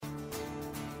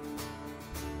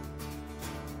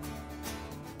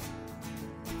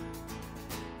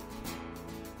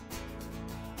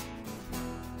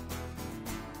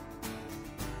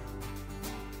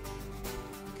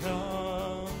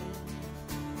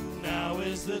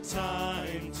is the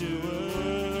time to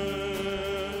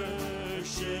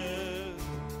worship.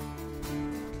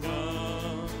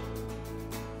 Come.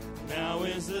 Now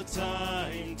is the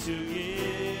time to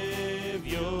give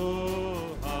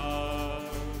your heart.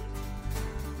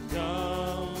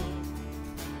 Come,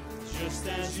 just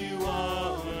as you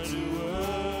are to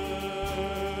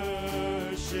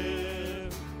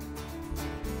worship.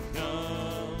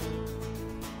 Come,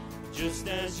 just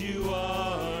as you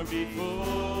are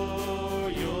before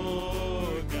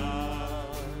your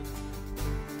God.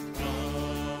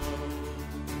 Come.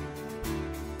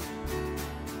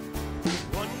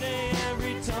 One day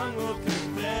every tongue will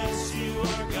confess you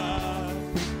are God.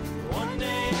 One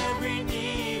day every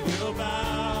knee will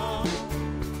bow.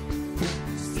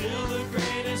 Still the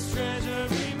greatest treasure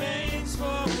remains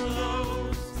for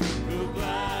those who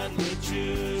gladly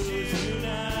choose you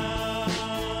now.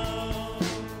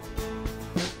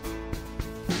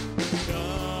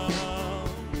 Come,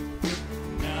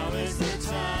 now is the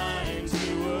time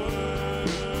to worship.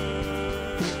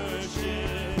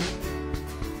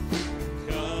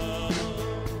 Come,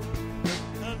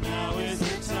 now is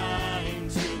the time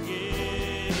to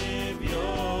give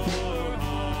your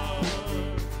heart.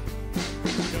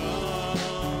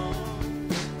 Come,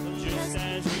 just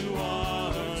as you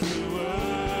are to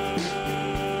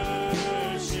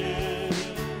worship.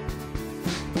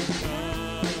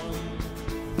 Come,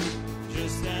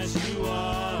 just as you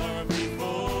are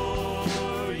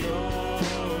before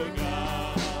your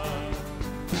God.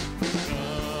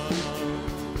 Come,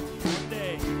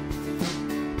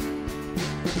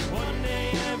 one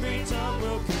day every tongue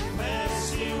will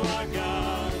confess you are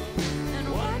God, and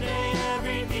one day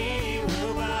every knee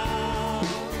will bow.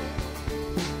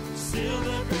 Still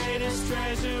the greatest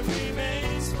treasure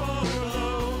remains for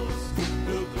those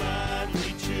who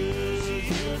gladly choose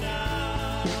you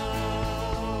now.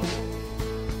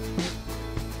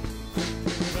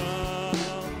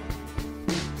 Come,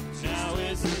 now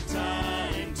is the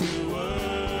time to worship.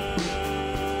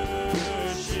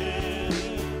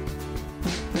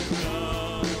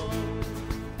 Come,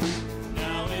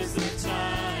 now is the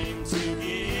time to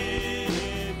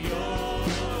give your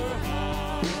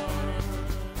heart.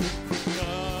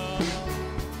 Come,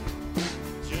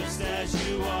 just as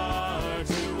you are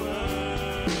to worship.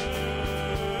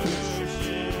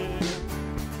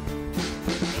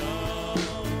 Come,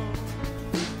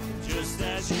 just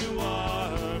as you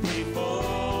are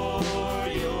before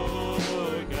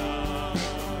your God.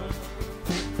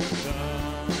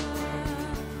 Come.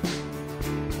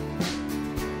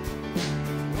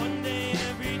 One day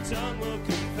every tongue will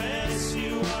confess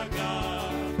you are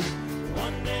God.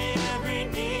 One day every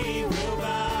knee will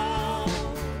bow.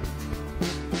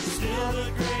 Still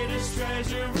the greatest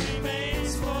treasure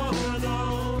remains for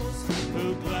those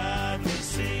who gladly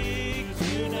seek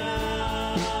you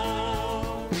now.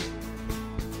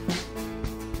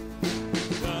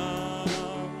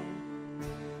 Come,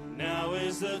 now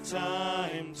is the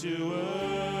time to worship.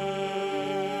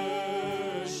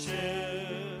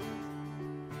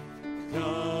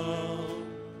 Come,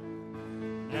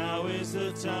 now is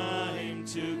the time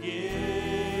to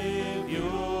give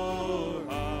your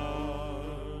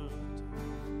heart.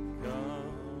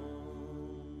 Come.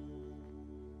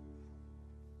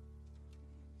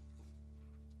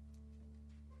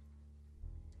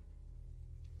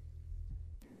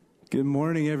 Good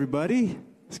morning, everybody.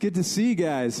 It's good to see you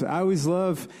guys. I always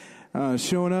love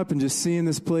showing up and just seeing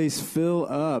this place fill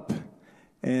up,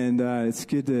 and it's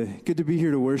good to be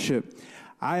here to worship.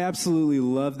 I absolutely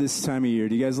love this time of year.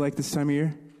 Do you guys like this time of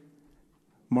year?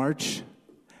 March.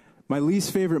 My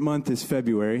least favorite month is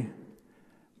February.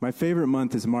 My favorite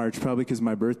month is March, probably because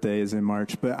my birthday is in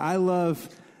March. But I love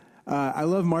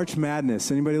March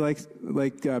Madness. Anybody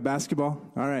like basketball?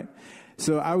 All right.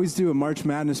 So I always do a March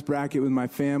Madness bracket with my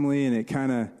family, and it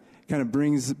kind of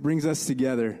brings us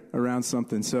together around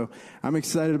something. So I'm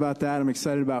excited about that. I'm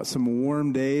excited about some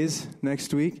warm days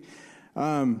next week.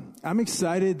 I'm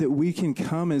excited that we can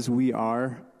come as we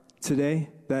are today.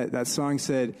 That song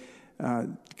said,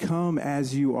 come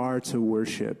as you are to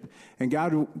worship. And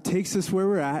God takes us where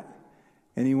we're at,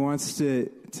 and he wants to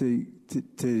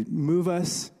move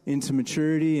us into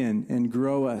maturity and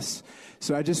grow us.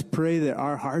 So I just pray that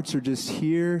our hearts are just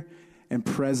here and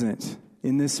present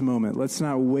in this moment. Let's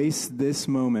not waste this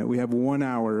moment. We have 1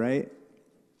 hour, right?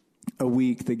 A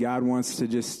week that God wants to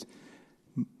just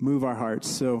move our hearts.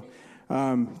 So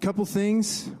couple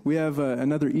things. We have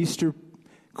another Easter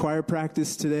choir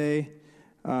practice today.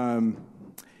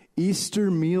 Easter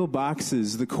meal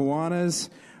boxes. The Kiwanis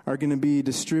are going to be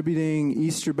distributing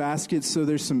Easter baskets. So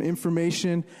there's some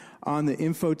information on the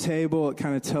info table, it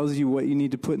kind of tells you what you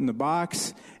need to put in the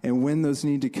box and when those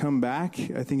need to come back.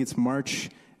 I think it's March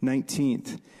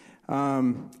 19th.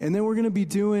 And then we're going to be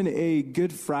doing a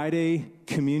Good Friday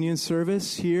communion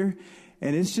service here.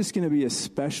 And it's just going to be a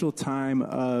special time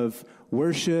of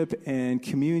worship and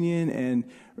communion. And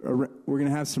we're going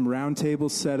to have some round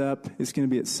tables set up. It's going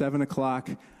to be at 7 o'clock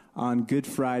on Good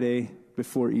Friday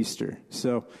before Easter.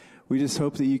 So we just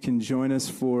hope that you can join us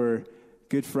for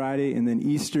Good Friday. And then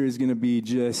Easter is going to be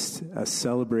just a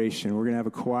celebration. We're going to have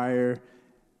a choir.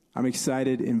 I'm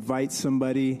excited. Invite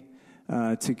somebody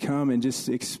to come and just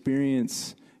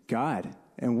experience God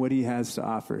and what he has to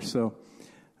offer. So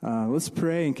let's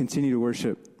pray and continue to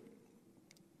worship.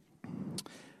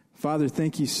 Father,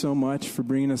 thank you so much for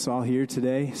bringing us all here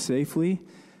today safely.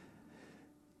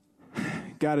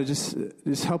 God, just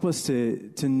help us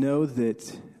to know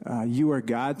that you are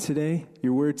God today.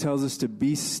 Your word tells us to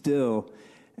be still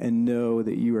and know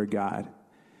that you are God.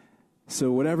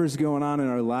 So whatever's going on in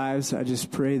our lives, I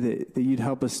just pray that you'd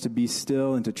help us to be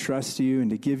still and to trust you and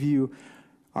to give you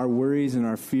our worries and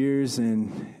our fears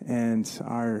and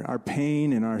our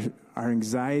pain and our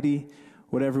anxiety,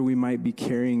 whatever we might be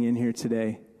carrying in here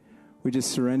today. We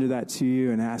just surrender that to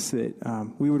you and ask that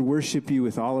we would worship you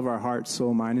with all of our heart,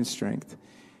 soul, mind, and strength.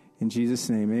 In Jesus'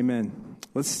 name, amen.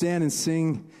 Let's stand and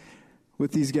sing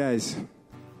with these guys.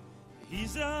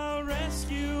 He's our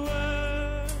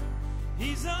rescuer.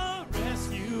 He's our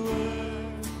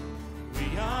rescuer.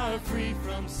 We are free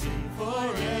from sin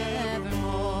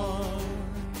forevermore.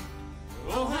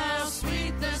 Oh, how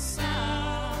sweet the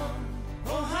sound.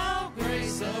 Oh, how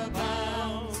grace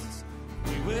abounds.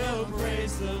 We will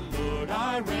praise the Lord,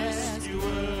 our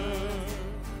rescuer.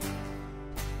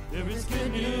 There is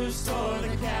good news for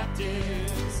the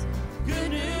captives,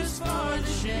 good news for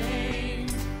the shame.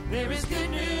 There is good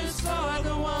news for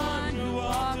the one who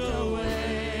walked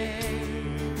away.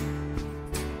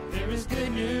 There is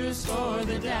good news for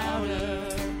the doubter,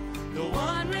 the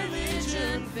one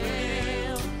religion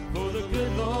failed. For the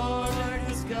good Lord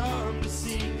has come to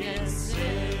seek and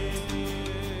save.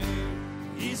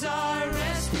 He's our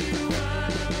rescuer.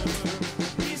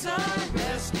 He's our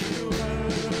rescuer.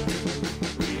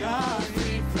 We are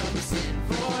free from sin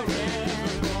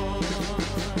forevermore.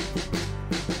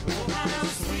 Oh, how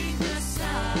sweet the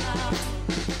sound.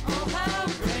 Oh, how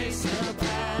grace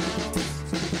abounds.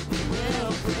 We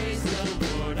will praise the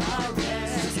Lord, our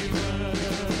rescuer.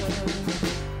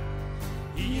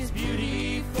 He is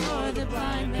beauty for the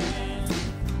blind man,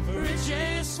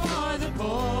 riches for the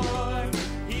poor.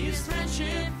 He is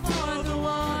friendship for the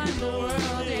one the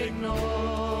world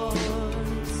ignores.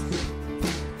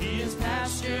 He is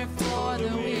pasture for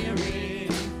the weary,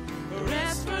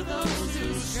 rest for those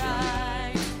who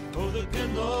strive. Oh, the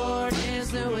good Lord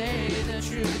is the way, the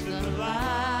truth, the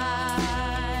life.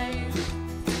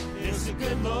 Yes, the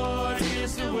good Lord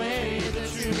is the way, the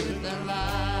truth, the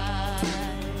life.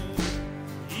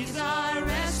 He's our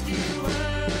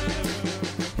rescuer.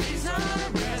 He's our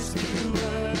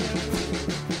rescuer.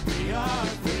 We are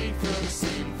free from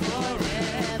sin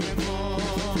forevermore.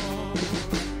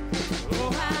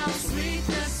 Oh, how sweet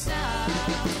the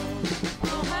sound.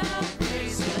 Oh, how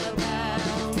grace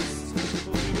abounds.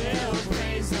 We will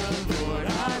praise the Lord,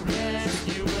 our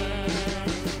rescuer.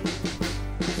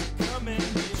 Come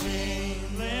and be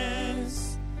chainless.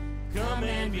 Come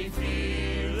and be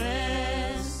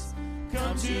fearless.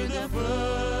 Come to the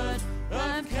foot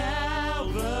of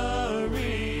Calvary.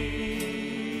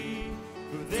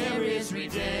 For there is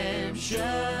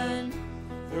redemption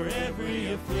for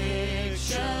every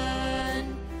affliction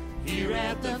here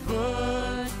at the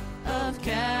foot of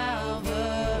Calvary.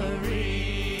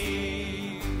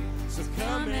 So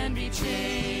come and be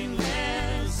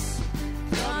chainless.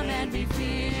 Come and be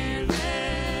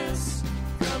fearless.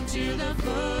 Come to the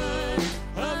foot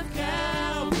of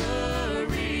Calvary.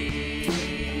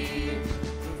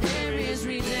 There is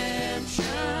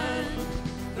redemption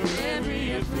for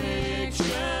every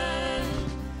affliction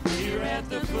here at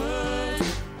the foot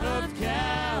of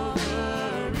Calvary.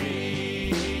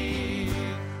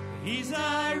 He's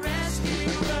our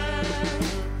rescuer.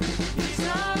 He's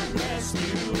our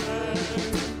rescuer.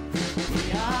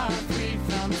 We are free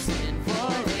from sin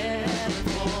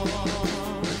forevermore.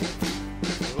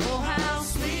 Oh, how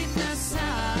sweet the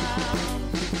sound.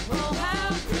 Oh, how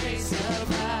grace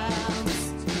abounds.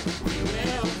 We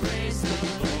will praise the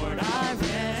Lord, our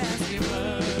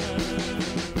rescuer.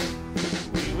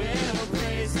 We will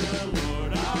praise the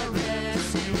Lord, our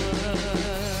rescuer.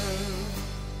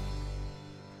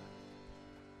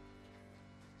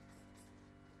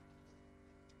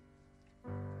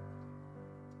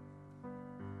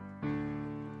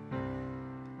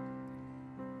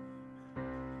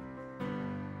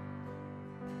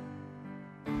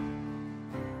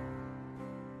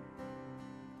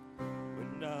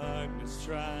 storms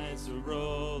try to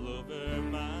roll over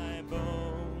my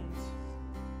bones,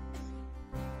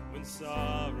 when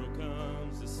sorrow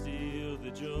comes to steal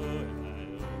the joy I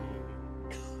own,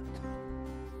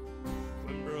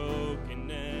 when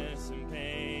brokenness and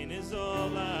pain is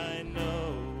all I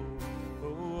know,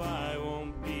 oh, I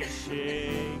won't be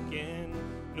shaken,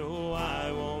 no,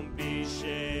 I won't be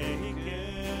shaken.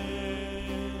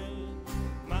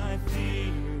 My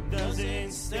fear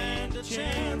doesn't stand a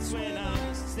chance when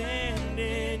I stand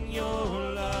in your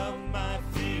love. My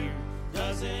fear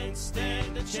doesn't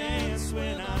stand a chance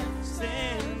when I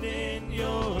stand in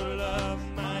your love.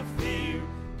 My fear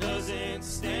doesn't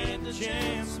stand a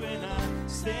chance when I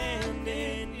stand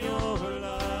in your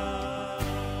love.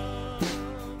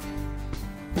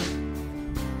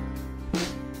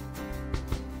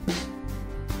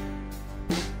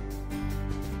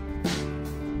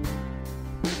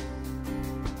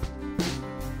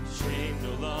 Shame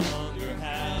no longer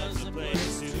has a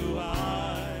place to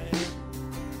hide,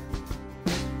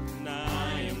 and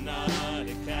I am not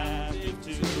a captive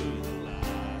to the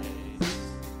lies.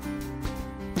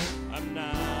 I'm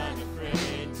not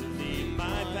afraid to leave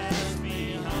my past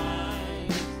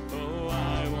behind. Oh,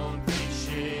 I won't be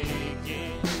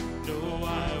shaken. No,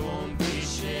 I won't be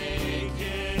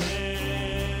shaken.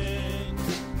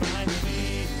 My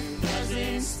fear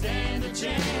doesn't stand a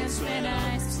chance when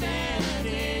I stand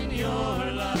in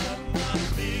your love. My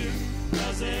fear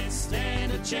doesn't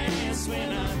stand a chance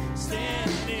when I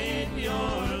stand in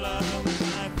your love.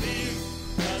 My fear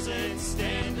doesn't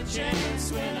stand a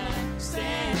chance when I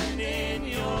stand in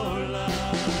your love.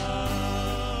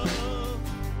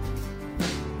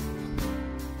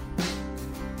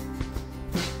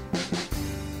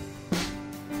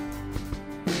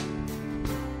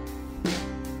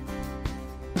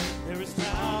 There is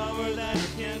power that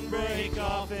can break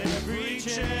off every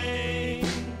chain.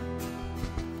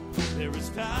 There is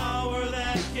power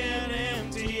that can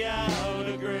empty out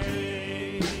a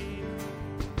grave.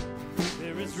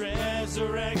 There is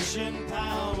resurrection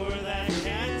power that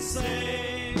can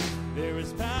save. There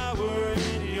is power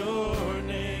in your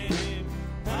name.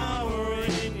 Power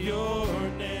in your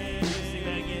name. Sing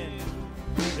that again.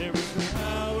 There is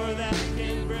power that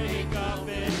can break off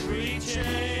every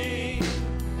chain.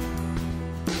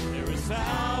 There is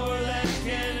power that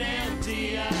can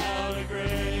empty out a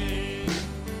grave.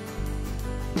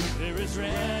 There is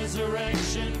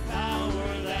resurrection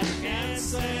power that can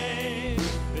save.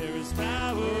 There is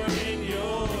power in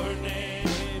your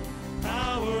name.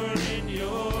 Power in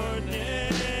your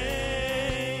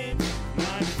name.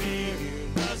 My fear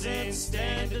doesn't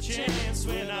stand a chance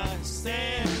when I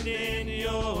stand in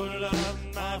your love.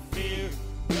 My fear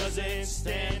doesn't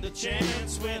stand a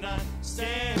chance when I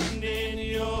stand in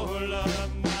your love.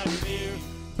 My fear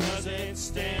doesn't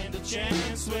stand a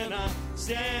chance when I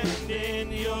stand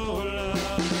in your love.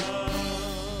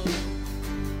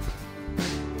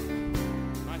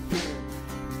 My fear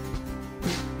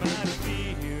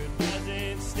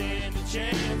doesn't stand a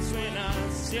chance when I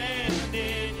stand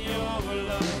in your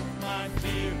love. My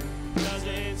fear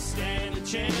doesn't stand a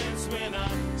chance when I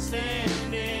stand in your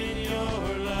love. My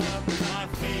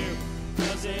fear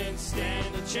doesn't stand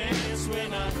a chance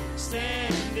when I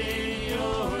stand in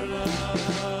your love.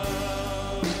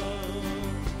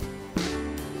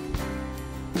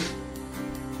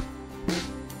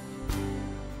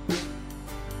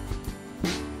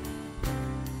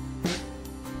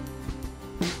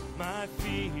 My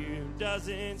fear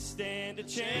doesn't stand a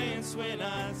chance when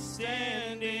I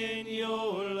stand in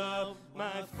your love.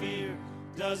 My fear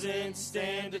doesn't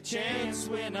stand a chance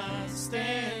when I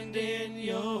stand in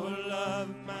your love.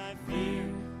 My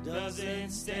fear doesn't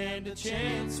stand a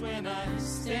chance when I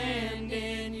stand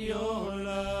in your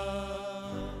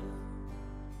love.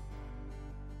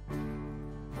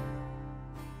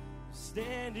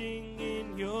 Standing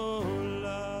in your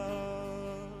love.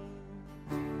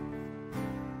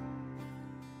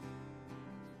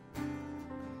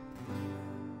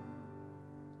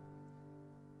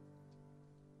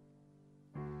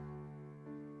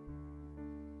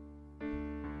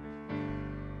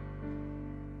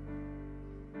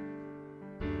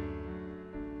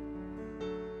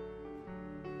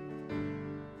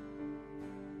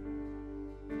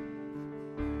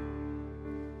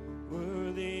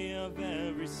 Worthy of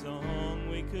every song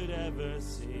we could ever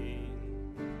sing,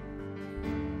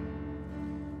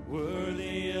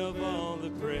 worthy of all the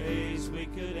praise we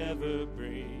could ever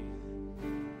bring,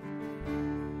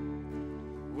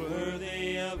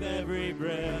 worthy of every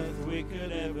breath we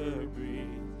could ever breathe.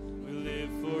 We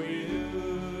live for you.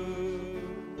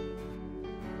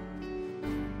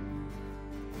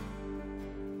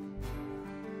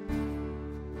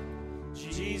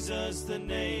 Jesus, the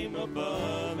name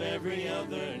above every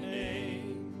other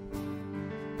name.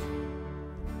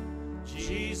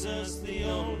 Jesus, the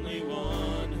only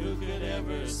one who could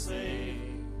ever save.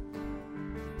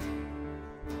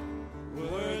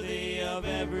 Worthy of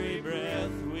every breath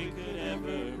we could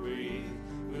ever breathe.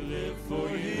 We live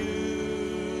for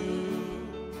you.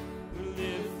 We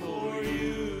live for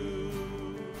you.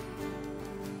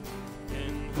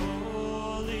 And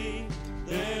holy,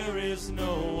 there is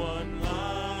no one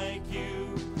like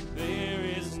you. There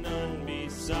is none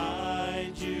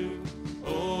beside you.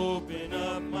 Open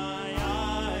up my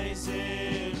eyes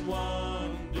in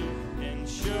wonder and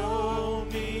show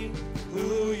me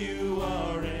who you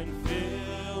are, and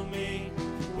fill me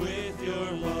with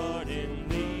your heart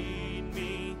and lead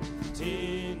me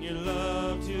in your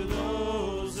love to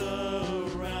those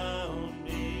around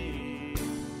me.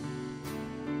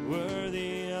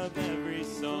 Worthy of every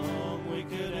song we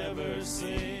could ever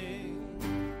sing.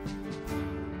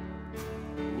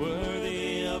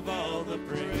 Worthy of all the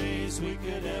praise we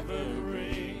could ever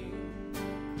bring.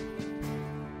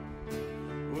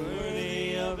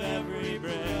 Worthy of every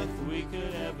breath we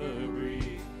could ever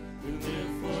breathe. We live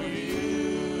for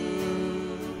you.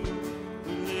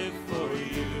 We live for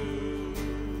you.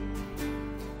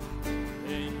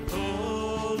 And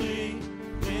holy,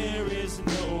 there is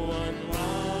no one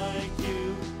like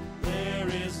you. There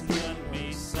is none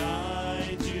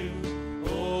beside you.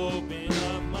 Open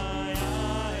up my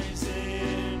eyes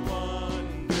in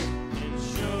wonder and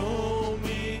show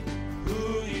me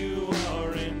who you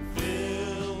are, and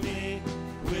fill me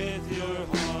with your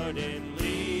heart and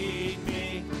lead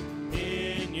me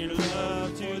in your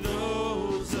love to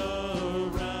those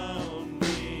around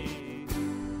me.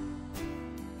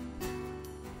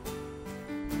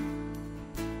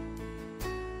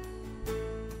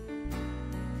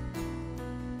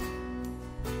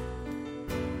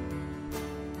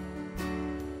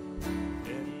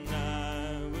 And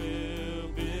I will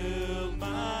build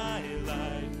my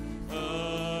life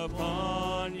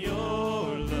upon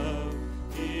your love.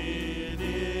 It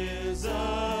is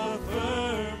a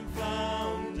firm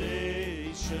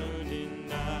foundation,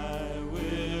 and I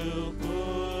will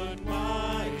put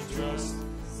my trust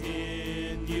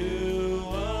in you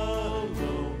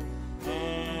alone,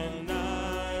 and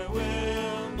I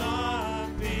will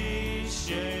not be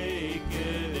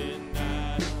shaken, and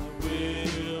I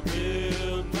will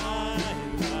build my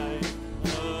life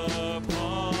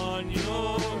upon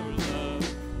your love.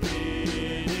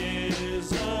 It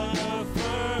is a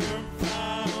firm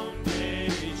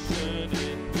foundation,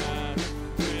 and I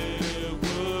will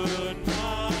put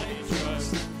my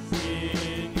trust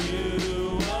in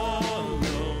you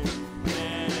alone,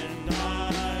 and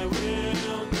I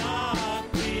will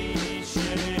not be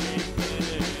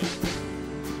shaken.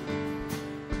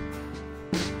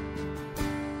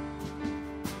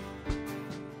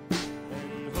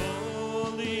 And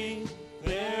holy,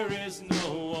 there is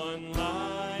no one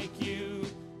like you.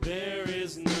 There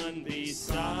is none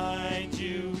beside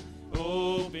you.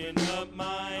 Open up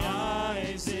my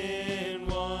eyes in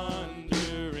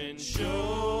wonder and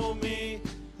show me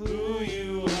who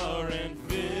you are, and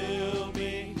fill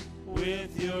me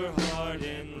with your heart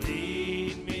and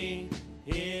lead me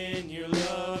in your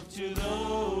love to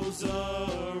those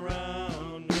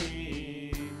around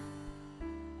me.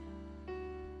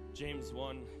 James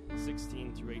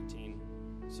 1:16-18.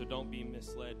 So don't be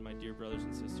misled, my dear brothers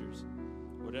and sisters.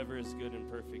 Whatever is good and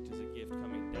perfect is a gift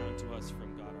coming down to us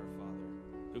from God our Father,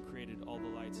 who created all the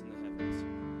lights in the heavens.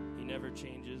 He never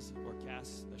changes or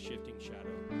casts a shifting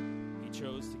shadow. He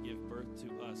chose to give birth to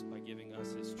us by giving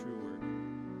us his true word,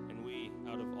 and we,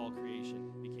 out of all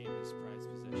creation, became his prized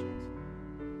possessions.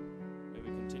 May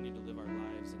we continue to live our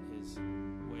lives in his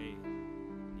way,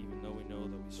 even though we know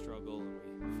that we struggle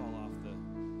and we fall off the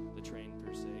train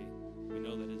per se. We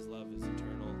know that his love is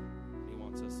eternal, and he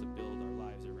wants us to build our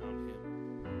lives around him.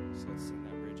 So let's sing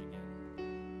that bridge again.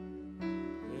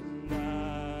 And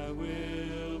I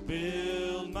will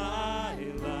build my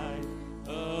life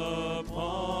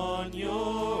upon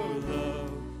your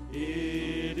love.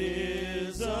 It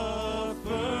is a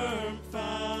firm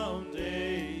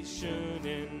foundation.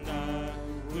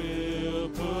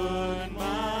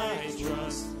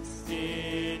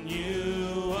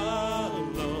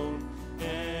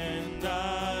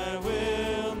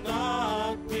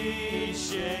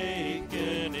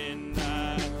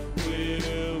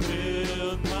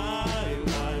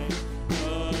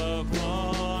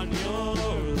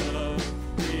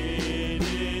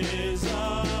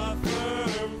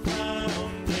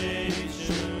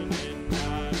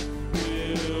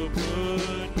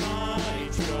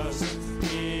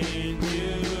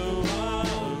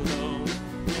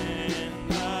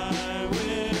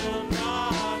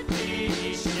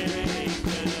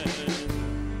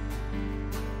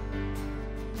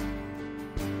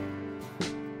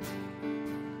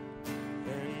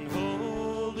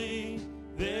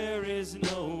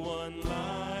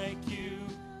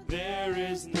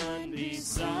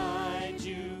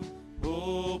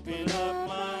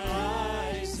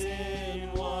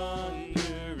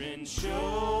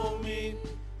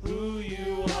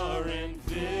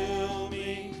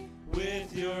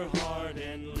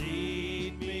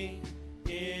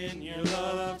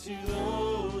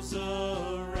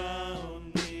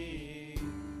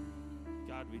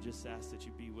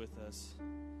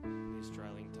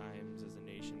 trying times as a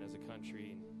nation, as a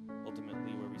country, and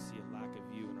ultimately where we see a lack of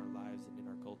you in our lives and in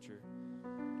our culture.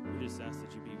 We just ask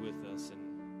that you be with us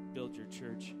and build your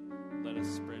church. Let us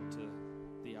spread to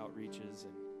the outreaches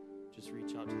and just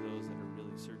reach out to those that are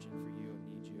really searching for you and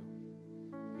need you.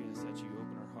 We ask that you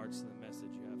open our hearts to the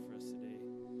message you have for us today,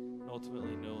 and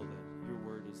ultimately know that your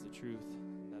word is the truth,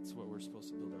 and that's what we're supposed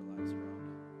to build our lives around.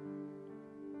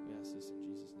 We ask this in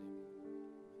Jesus' name.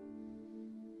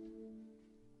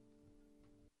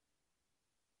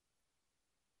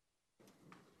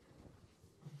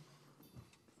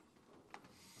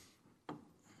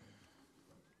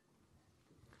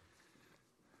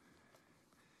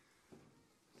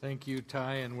 Thank you,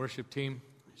 Ty and worship team.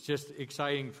 It's just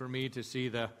exciting for me to see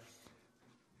the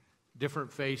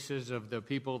different faces of the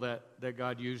people that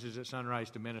God uses at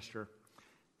Sunrise to minister,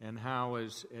 and how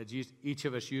as each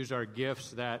of us use our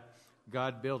gifts that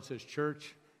God builds His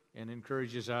church and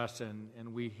encourages us,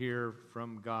 and we hear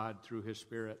from God through His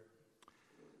Spirit.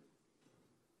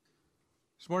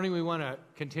 This morning we want to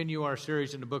continue our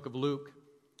series in the book of Luke.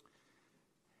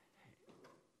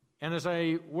 And as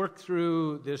I work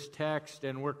through this text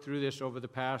and work through this over the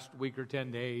past week or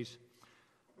 10 days,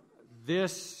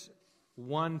 this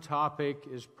one topic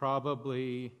is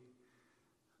probably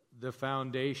the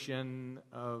foundation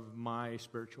of my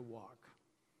spiritual walk.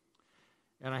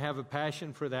 And I have a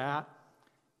passion for that,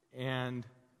 and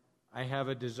I have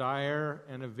a desire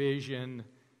and a vision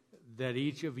that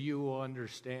each of you will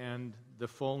understand the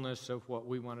fullness of what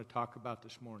we want to talk about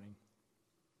this morning.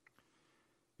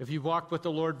 If you've walked with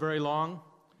the Lord very long,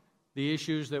 the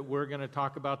issues that we're going to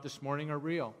talk about this morning are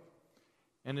real.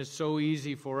 And it's so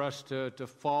easy for us to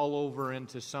fall over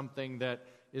into something that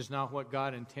is not what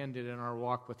God intended in our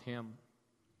walk with Him.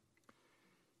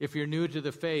 If you're new to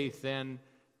the faith, then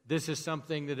this is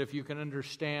something that if you can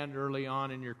understand early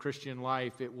on in your Christian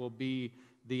life, it will be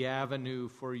the avenue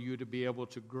for you to be able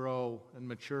to grow and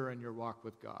mature in your walk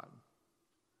with God.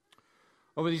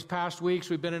 Over these past weeks,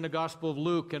 we've been in the Gospel of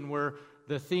Luke, and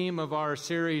the theme of our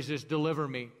series is Deliver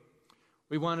Me.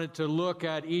 We wanted to look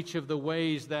at each of the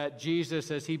ways that Jesus,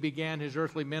 as He began His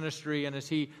earthly ministry and as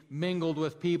He mingled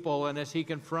with people and as He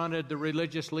confronted the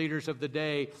religious leaders of the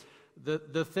day,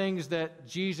 the things that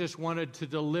Jesus wanted to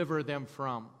deliver them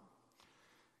from.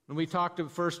 And we talked the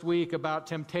first week about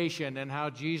temptation and how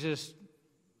Jesus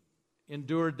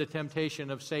endured the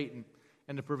temptation of Satan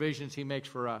and the provisions He makes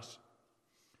for us.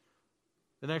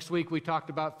 The next week we talked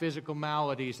about physical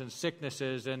maladies and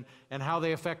sicknesses and how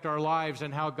they affect our lives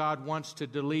and how God wants to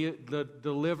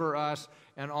deliver us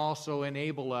and also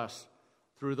enable us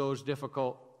through those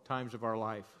difficult times of our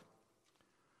life.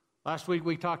 Last week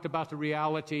we talked about the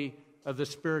reality of the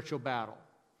spiritual battle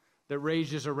that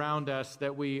rages around us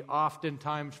that we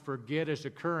oftentimes forget is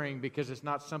occurring because it's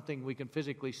not something we can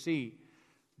physically see,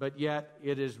 but yet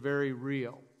it is very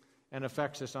real and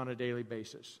affects us on a daily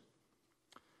basis.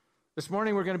 This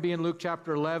morning we're going to be in Luke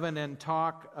chapter 11 and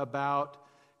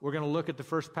we're going to look at the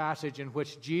first passage in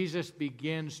which Jesus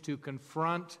begins to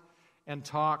confront and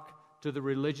talk to the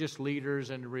religious leaders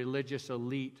and religious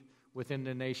elite within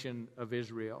the nation of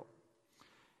Israel.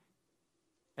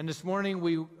 And this morning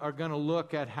we are going to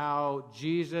look at how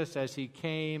Jesus, as He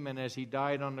came and as He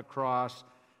died on the cross,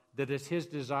 that it's His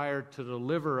desire to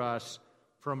deliver us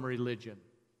from religion.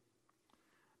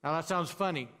 Now that sounds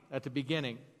funny at the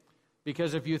beginning,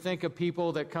 because if you think of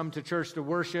people that come to church to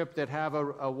worship, that have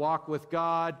a walk with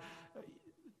God,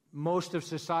 most of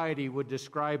society would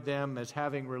describe them as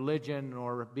having religion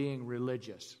or being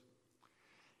religious.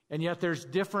 And yet there's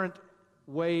different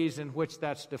ways in which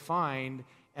that's defined,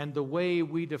 and the way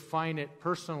we define it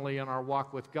personally in our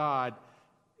walk with God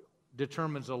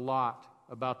determines a lot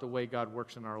about the way God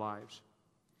works in our lives.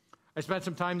 I spent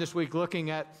some time this week looking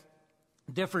at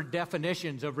different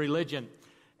definitions of religion.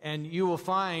 And you will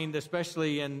find,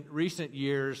 especially in recent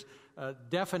years,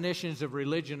 definitions of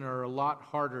religion are a lot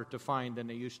harder to find than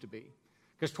they used to be.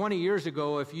 Because 20 years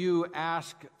ago, if you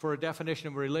ask for a definition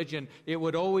of religion, it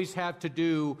would always have to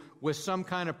do with some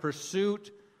kind of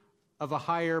pursuit of a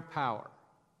higher power.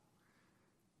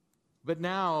 But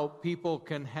now people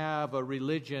can have a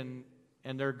religion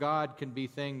and their God can be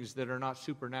things that are not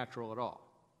supernatural at all.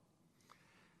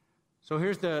 So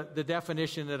here's the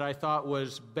definition that I thought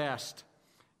was best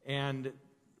and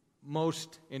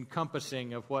most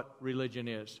encompassing of what religion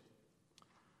is.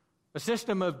 A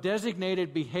system of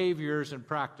designated behaviors and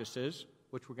practices,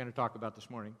 which we're going to talk about this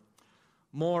morning,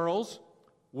 morals,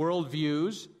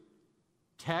 worldviews,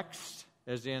 texts,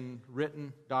 as in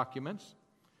written documents,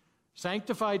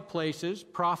 sanctified places,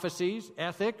 prophecies,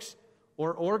 ethics,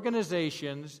 or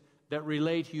organizations that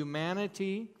relate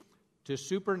humanity to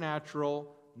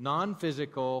supernatural,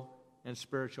 non-physical, and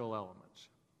spiritual elements.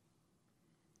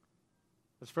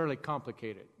 It's fairly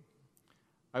complicated.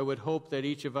 I would hope that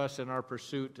each of us in our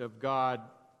pursuit of God,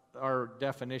 our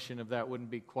definition of that wouldn't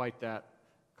be quite that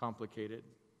complicated.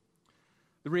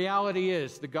 The reality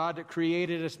is, the God that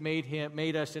created us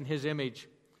made us in His image.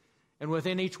 And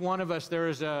within each one of us, there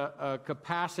is a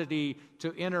capacity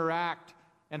to interact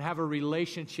and have a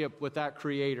relationship with that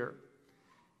Creator.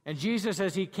 And Jesus,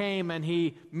 as He came and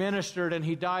He ministered and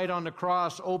He died on the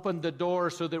cross, opened the door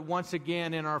so that once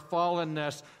again in our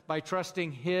fallenness, by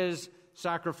trusting His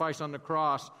sacrifice on the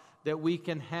cross, that we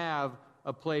can have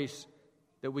a place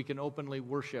that we can openly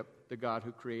worship the God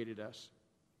who created us.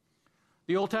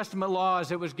 The Old Testament law,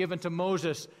 as it was given to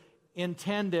Moses,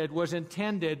 was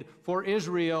intended for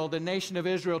Israel, the nation of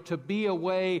Israel, to be a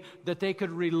way that they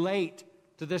could relate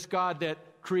to this God that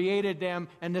created them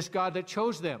and this God that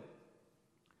chose them.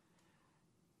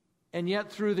 And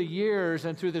yet through the years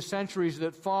and through the centuries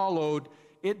that followed,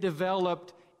 it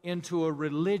developed into a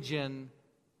religion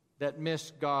that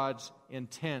missed God's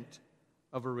intent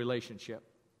of a relationship.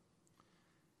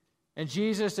 And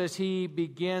Jesus, as He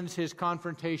begins His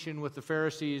confrontation with the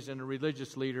Pharisees and the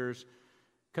religious leaders,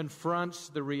 confronts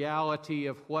the reality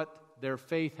of what their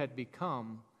faith had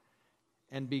become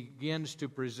and begins to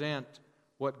present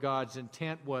what God's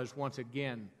intent was once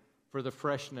again for the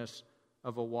freshness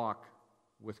of a walk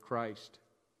with Christ.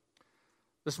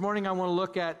 This morning I want to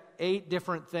look at 8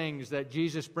 different things that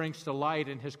Jesus brings to light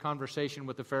in His conversation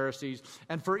with the Pharisees.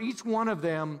 And for each one of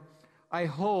them, I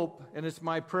hope, and it's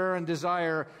my prayer and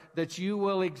desire, that you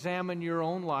will examine your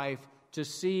own life to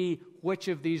see which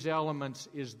of these elements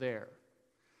is there.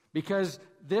 Because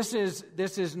this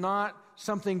is not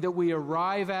something that we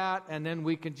arrive at and then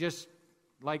we can just,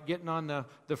 like getting on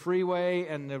the freeway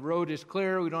and the road is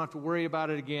clear, we don't have to worry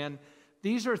about it again.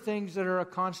 These are things that are a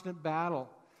constant battle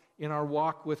in our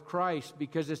walk with Christ,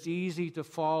 because it's easy to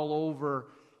fall over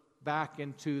back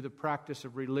into the practice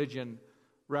of religion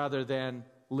rather than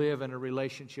live in a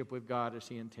relationship with God as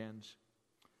He intends.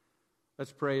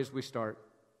 Let's pray as we start.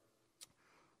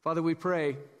 Father, we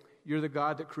pray You're the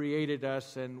God that created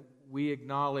us, and we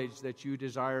acknowledge that You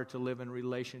desire to live in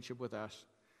relationship with us.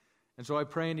 And so I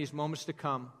pray in these moments to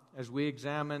come, as we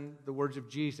examine the words of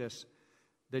Jesus,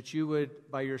 that You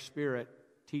would, by Your Spirit,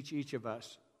 teach each of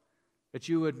us, that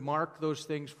You would mark those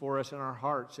things for us in our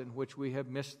hearts in which we have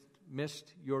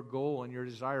missed Your goal and Your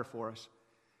desire for us.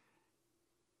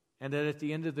 And that at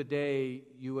the end of the day,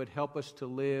 You would help us to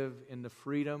live in the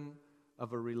freedom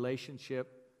of a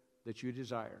relationship that You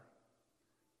desire,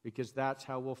 because that's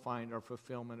how we'll find our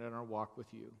fulfillment in our walk with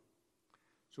You.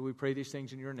 So we pray these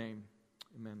things in Your name.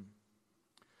 Amen.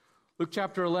 Luke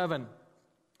chapter 11.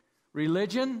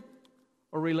 Religion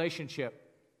or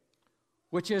relationship?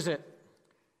 Which is it?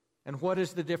 And what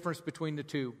is the difference between the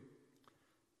two?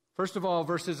 First of all,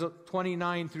 verses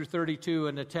 29 through 32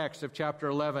 in the text of chapter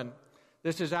 11.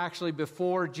 This is actually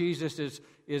before Jesus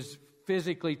is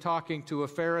physically talking to a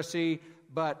Pharisee,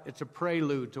 but it's a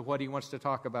prelude to what He wants to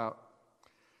talk about.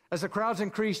 As the crowds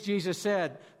increased, Jesus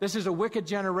said, "This is a wicked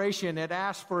generation. It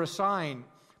asks for a sign,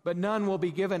 but none will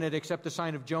be given it except the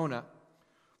sign of Jonah.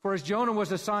 For as Jonah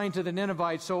was a sign to the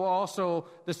Ninevites, so also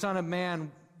the Son of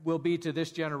Man will be to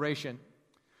this generation.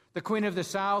 The Queen of the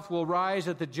South will rise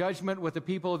at the judgment with the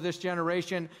people of this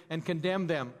generation and condemn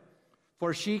them.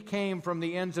 For she came from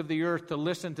the ends of the earth to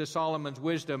listen to Solomon's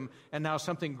wisdom, and now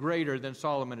something greater than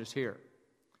Solomon is here.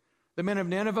 The men of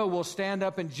Nineveh will stand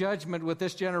up in judgment with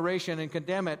this generation and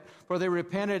condemn it, for they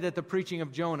repented at the preaching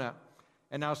of Jonah,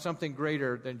 and now something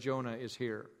greater than Jonah is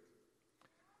here."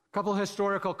 A couple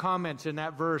historical comments in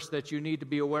that verse that you need to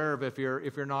be aware of if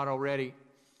you're not already.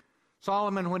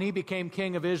 Solomon, when he became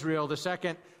king of Israel,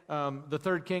 the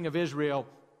third king of Israel,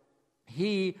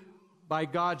 he, by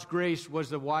God's grace, was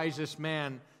the wisest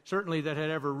man, certainly that had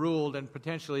ever ruled and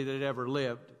potentially that had ever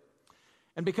lived.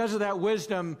 And because of that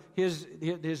wisdom,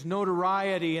 his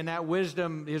notoriety and that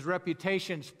wisdom, his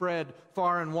reputation spread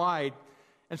far and wide.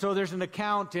 And so there's an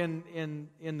account in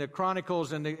the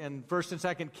Chronicles and 1st and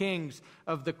 2nd Kings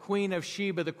of the Queen of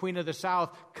Sheba, the Queen of the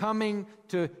South, coming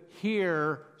to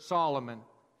hear Solomon,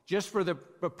 just for the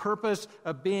purpose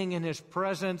of being in his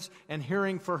presence and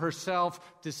hearing for herself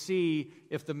to see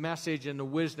if the message and the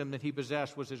wisdom that he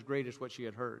possessed was as great as what she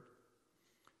had heard.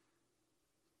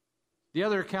 The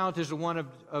other account is the one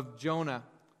of Jonah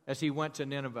as he went to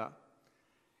Nineveh.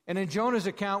 And in Jonah's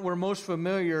account, we're most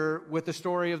familiar with the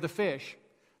story of the fish.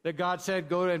 That God said,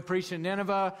 go and preach in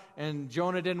Nineveh, and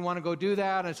Jonah didn't want to go do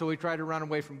that, and so he tried to run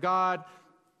away from God.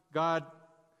 God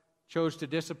chose to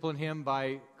discipline him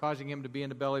by causing him to be in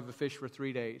the belly of a fish for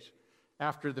 3 days.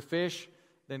 After the fish,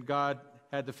 then God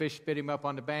had the fish spit him up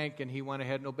on the bank, and he went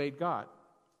ahead and obeyed God.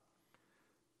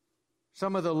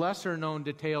 Some of the lesser-known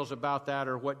details about that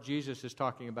are what Jesus is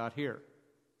talking about here.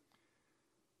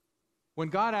 When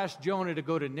God asked Jonah to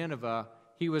go to Nineveh,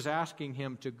 he was asking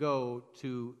him to go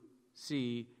to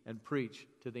see and preach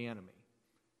to the enemy.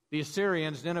 The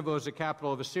Assyrians, Nineveh was the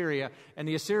capital of Assyria, and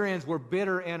the Assyrians were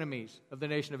bitter enemies of the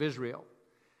nation of Israel.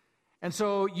 And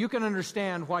so you can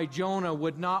understand why Jonah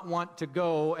would not want to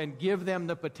go and give them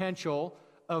the potential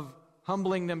of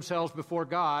humbling themselves before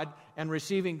God and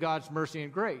receiving God's mercy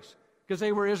and grace, because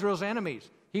they were Israel's enemies.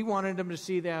 He wanted them to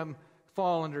see them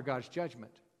fall under God's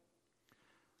judgment.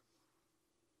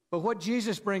 But what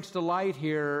Jesus brings to light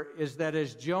here is that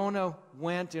as Jonah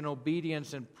went in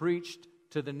obedience and preached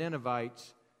to the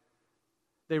Ninevites,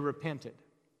 they repented.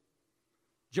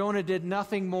 Jonah did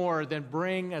nothing more than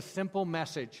bring a simple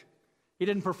message. He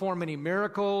didn't perform any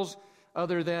miracles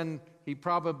other than he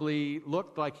probably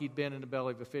looked like he'd been in the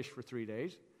belly of a fish for 3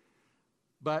 days.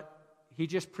 But he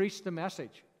just preached the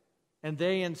message. And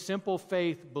they, in simple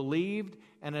faith, believed,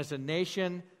 and as a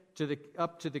nation,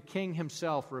 up to the king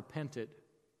himself, repented.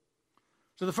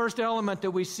 So the first element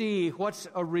that we see, what's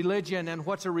a religion and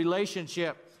what's a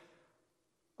relationship?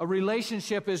 A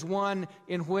relationship is one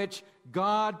in which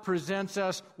God presents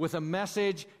us with a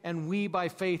message, and we, by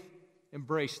faith,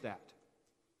 embrace that.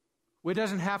 It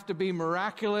doesn't have to be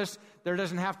miraculous. There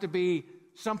doesn't have to be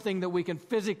something that we can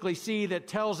physically see that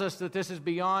tells us that this is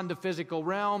beyond the physical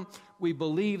realm. We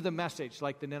believe the message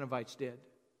like the Ninevites did.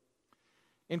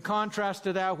 In contrast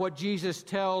to that, what Jesus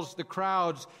tells the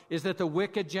crowds is that the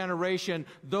wicked generation,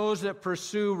 those that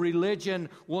pursue religion,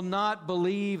 will not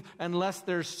believe unless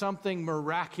there's something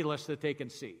miraculous that they can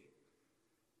see.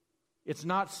 It's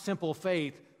not simple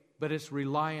faith, but it's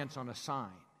reliance on a sign.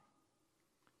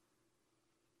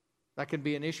 That can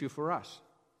be an issue for us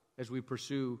as we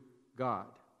pursue God.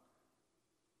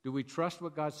 Do we trust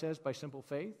what God says by simple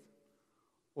faith?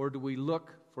 Or do we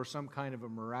look for some kind of a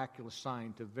miraculous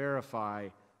sign to verify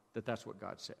that that's what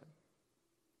God said?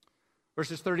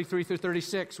 Verses 33 through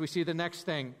 36, we see the next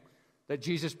thing that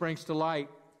Jesus brings to light.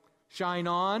 Shine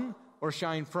on or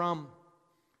shine from.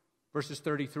 Verses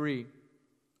 33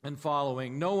 and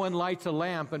following. No one lights a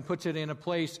lamp and puts it in a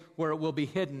place where it will be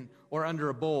hidden or under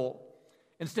a bowl.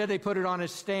 Instead, they put it on a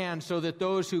stand so that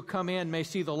those who come in may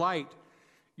see the light.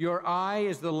 Your eye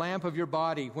is the lamp of your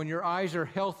body. When your eyes are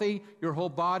healthy, your whole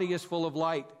body is full of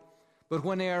light. But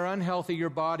when they are unhealthy, your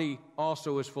body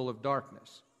also is full of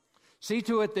darkness. See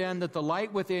to it then that the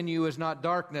light within you is not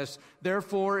darkness.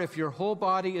 Therefore, if your whole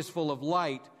body is full of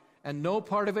light and no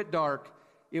part of it dark,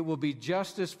 it will be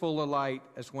just as full of light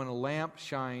as when a lamp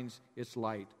shines its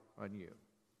light on you.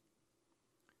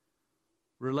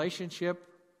 Relationship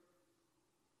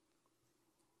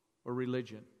or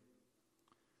religion?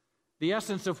 The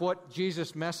essence of what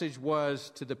Jesus' message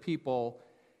was to the people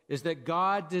is that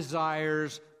God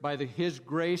desires, by His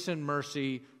grace and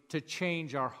mercy, to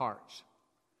change our hearts.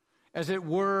 As it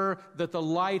were, that the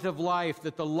light of life,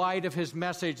 that the light of His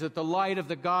message, that the light of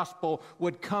the gospel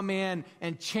would come in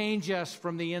and change us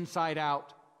from the inside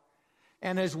out.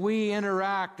 And as we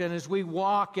interact and as we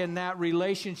walk in that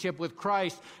relationship with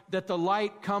Christ, that the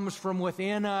light comes from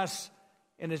within us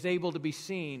and is able to be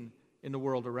seen in the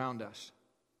world around us.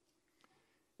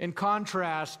 In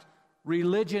contrast,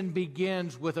 religion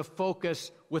begins with a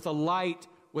focus, with a light,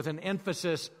 with an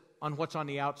emphasis on what's on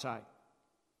the outside.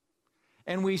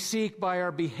 And we seek by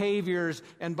our behaviors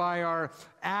and by our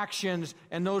actions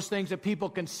and those things that people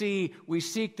can see, we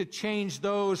seek to change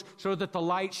those so that the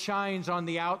light shines on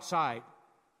the outside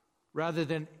rather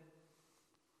than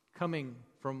coming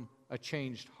from a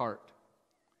changed heart.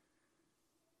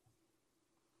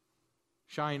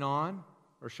 Shine on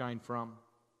or shine from?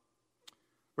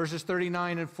 Verses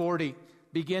 39 and 40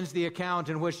 begins the account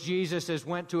in which Jesus has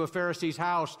went to a Pharisee's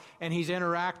house and he's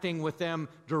interacting with them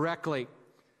directly.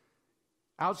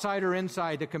 Outside or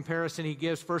inside, the comparison he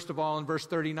gives, first of all, in verse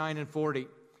 39 and 40.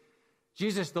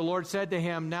 Jesus, the Lord, said to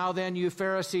him, "Now then, you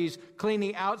Pharisees, clean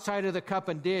the outside of the cup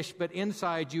and dish, but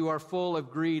inside you are full of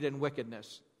greed and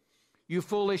wickedness. You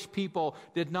foolish people,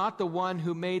 did not the one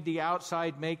who made the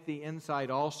outside make the inside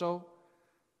also?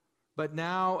 But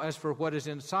now, as for what is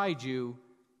inside you,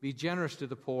 be generous to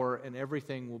the poor, and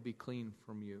everything will be clean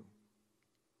from you."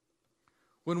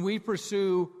 When we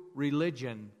pursue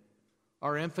religion,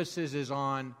 our emphasis is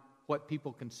on what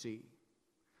people can see.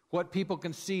 What people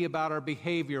can see about our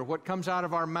behavior, what comes out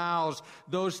of our mouths,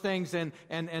 those things. And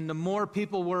the more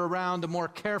people we're around, the more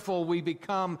careful we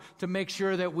become to make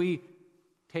sure that we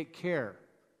take care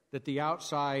that the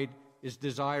outside is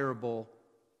desirable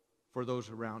for those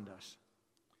around us.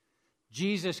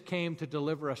 Jesus came to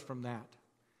deliver us from that.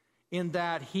 in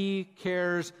that He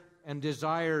cares and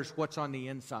desires what's on the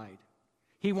inside.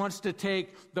 He wants to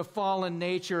take the fallen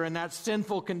nature and that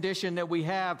sinful condition that we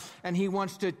have, and He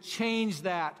wants to change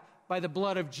that by the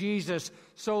blood of Jesus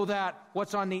so that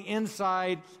what's on the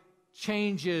inside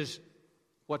changes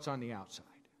what's on the outside.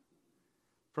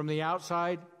 From the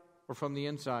outside or from the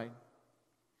inside.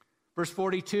 Verse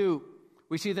 42,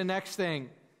 we see the next thing.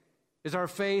 Is our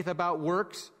faith about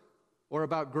works or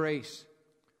about grace?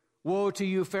 Woe to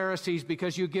you, Pharisees,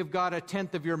 because you give God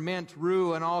 1/10 of your mint,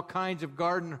 rue, and all kinds of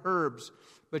garden herbs,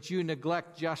 but you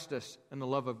neglect justice and the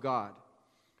love of God.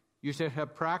 You should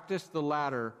have practiced the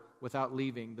latter without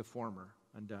leaving the former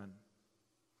undone.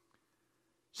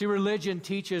 See, religion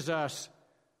teaches us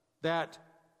that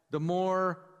the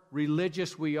more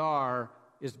religious we are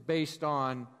is based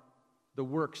on the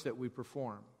works that we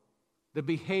perform, the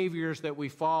behaviors that we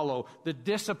follow, the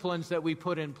disciplines that we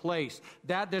put in place.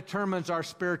 That determines our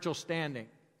spiritual standing.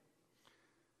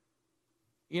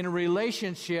 In a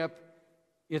relationship,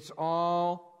 it's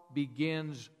all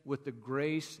begins with the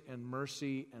grace and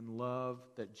mercy and love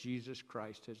that Jesus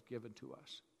Christ has given to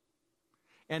us.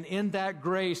 And in that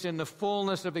grace, in the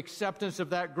fullness of acceptance of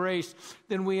that grace,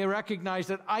 then we recognize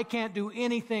that I can't do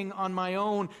anything on my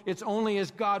own. It's only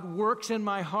as God works in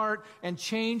my heart and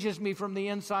changes me from the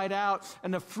inside out,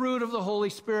 and the fruit of the Holy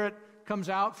Spirit comes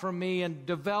out from me and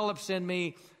develops in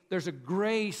me. There's a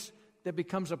grace that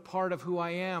becomes a part of who I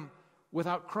am.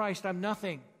 Without Christ, I'm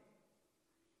nothing.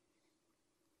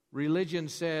 Religion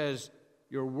says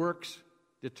your works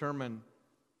determine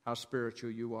how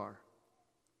spiritual you are.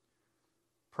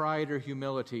 Pride or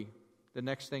humility, the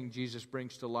next thing Jesus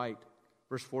brings to light.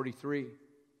 Verse 43.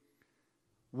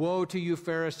 Woe to you,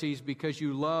 Pharisees, because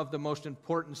you love the most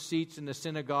important seats in the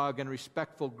synagogue and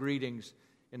respectful greetings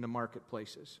in the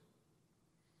marketplaces.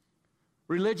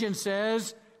 Religion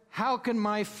says, how can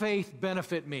my faith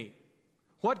benefit me?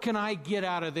 What can I get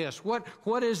out of this?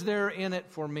 What is there in it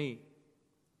for me?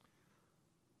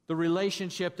 The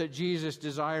relationship that Jesus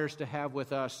desires to have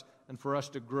with us and for us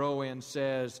to grow in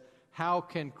says, how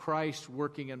can Christ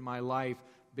working in my life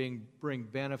bring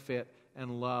benefit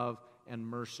and love and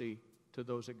mercy to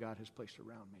those that God has placed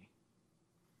around me?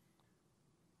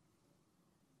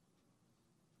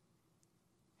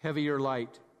 Heavy or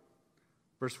light?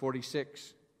 Verse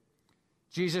 46.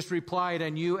 Jesus replied,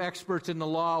 and you experts in the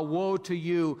law, woe to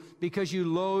you, because you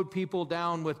load people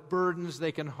down with burdens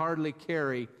they can hardly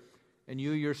carry, and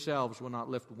you yourselves will not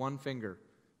lift one finger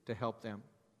to help them.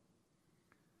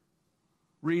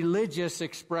 Religious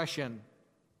expression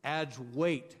adds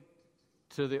weight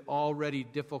to the already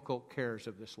difficult cares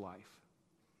of this life.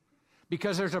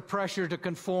 Because there's a pressure to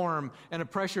conform and a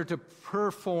pressure to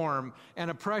perform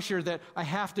and a pressure that I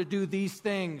have to do these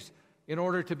things in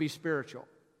order to be spiritual.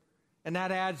 And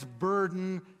that adds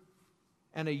burden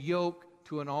and a yoke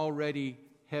to an already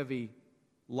heavy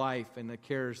life and the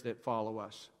cares that follow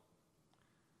us.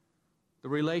 The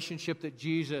relationship that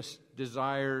Jesus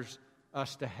desires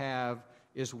us to have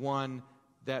is one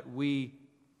that we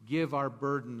give our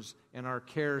burdens and our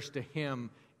cares to Him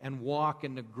and walk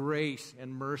in the grace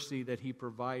and mercy that He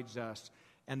provides us.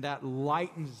 And that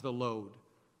lightens the load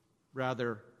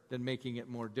rather than making it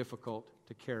more difficult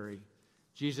to carry.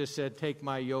 Jesus said, take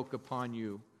my yoke upon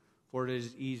you, for it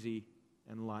is easy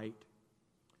and light.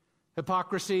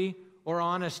 Hypocrisy or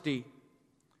honesty.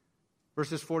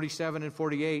 Verses 47 and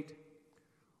 48.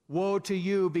 Woe to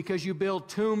you, because you build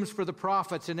tombs for the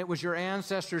prophets, and it was your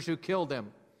ancestors who killed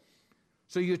them.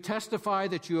 So you testify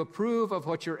that you approve of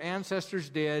what your ancestors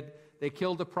did. They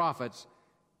killed the prophets,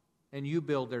 and you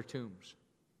build their tombs.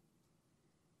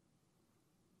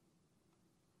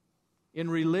 In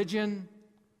religion,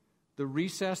 the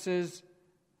recesses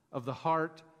of the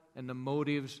heart and the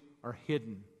motives are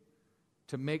hidden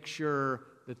to make sure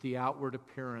that the outward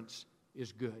appearance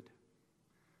is good.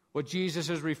 What Jesus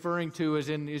is referring to is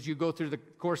as you go through the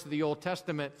course of the Old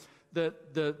Testament,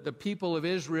 the people of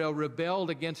Israel rebelled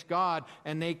against God,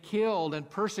 and they killed and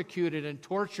persecuted and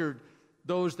tortured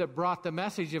those that brought the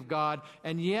message of God.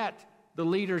 And yet, the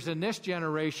leaders in this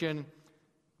generation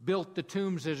built the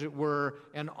tombs, as it were,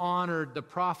 and honored the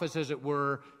prophets, as it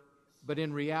were. But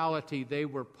in reality, they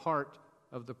were part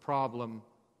of the problem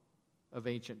of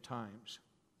ancient times.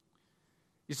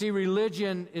 You see,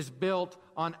 religion is built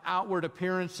on outward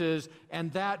appearances,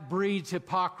 and that breeds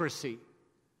hypocrisy.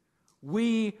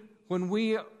 When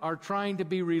we are trying to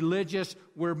be religious,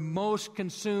 we're most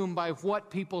consumed by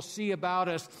what people see about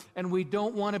us, and we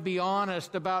don't want to be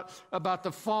honest about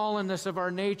the fallenness of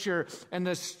our nature and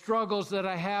the struggles that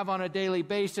I have on a daily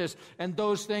basis and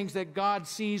those things that God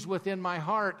sees within my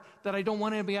heart that I don't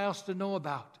want anybody else to know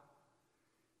about.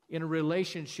 In a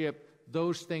relationship,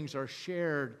 those things are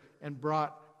shared and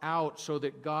brought out so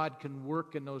that God can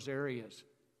work in those areas.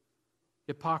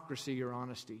 Hypocrisy or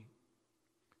honesty.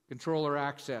 Control or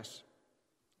access.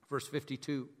 Verse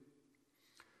 52.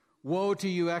 Woe to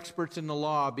you, experts in the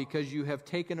law, because you have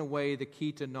taken away the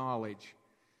key to knowledge.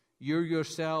 You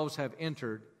yourselves have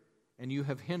entered, and you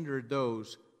have hindered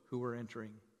those who were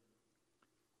entering.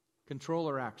 Control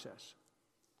or access.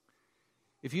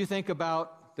 If you think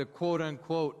about the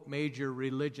quote-unquote major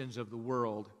religions of the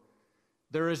world,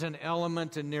 there is an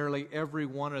element in nearly every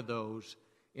one of those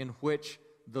in which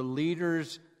the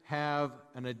leaders have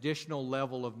an additional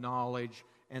level of knowledge,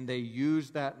 and they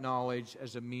use that knowledge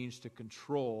as a means to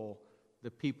control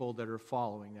the people that are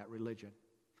following that religion.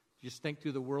 Just think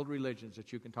through the world religions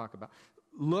that you can talk about.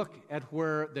 Look at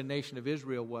where the nation of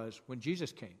Israel was when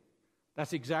Jesus came.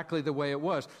 That's exactly the way it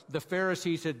was. The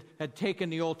Pharisees had taken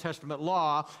the Old Testament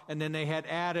law, and then they had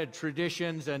added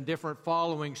traditions and different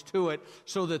followings to it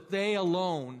so that they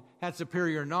alone had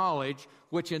superior knowledge,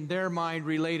 which in their mind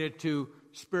related to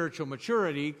spiritual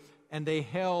maturity, and they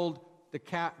held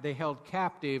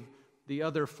captive the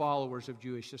other followers of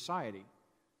Jewish society.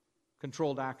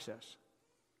 Controlled access.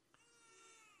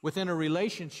 Within a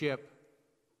relationship,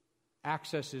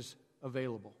 access is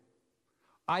available.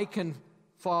 I can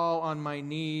fall on my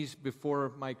knees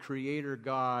before my Creator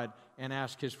God and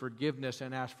ask His forgiveness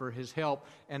and ask for His help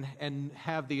and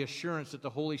have the assurance that the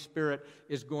Holy Spirit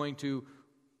is going to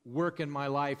work in my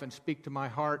life and speak to my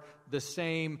heart the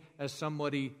same as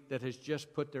somebody that has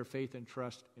just put their faith and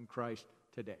trust in Christ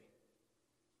today.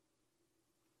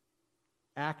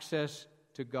 Access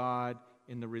to God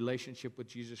in the relationship with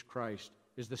Jesus Christ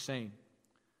is the same.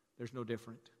 There's no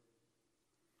different.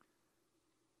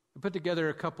 I put together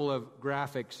a couple of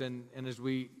graphics, and as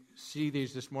we see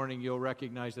these this morning, you'll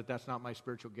recognize that that's not my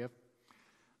spiritual gift.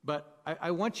 But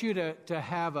I want you to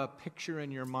have a picture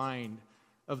in your mind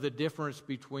of the difference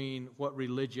between what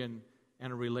religion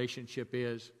and a relationship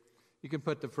is. You can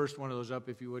put the first one of those up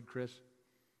if you would, Chris.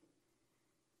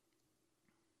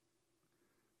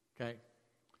 Okay.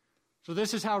 So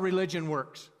this is how religion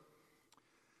works.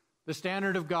 The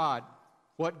standard of God,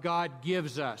 what God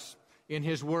gives us in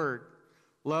His Word.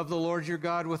 Love the Lord your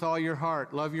God with all your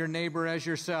heart. Love your neighbor as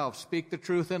yourself. Speak the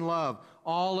truth in love.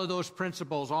 All of those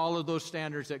principles, all of those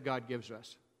standards that God gives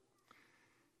us.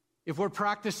 If we're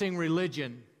practicing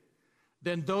religion,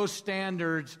 then those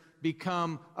standards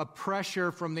become a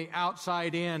pressure from the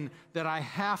outside in that I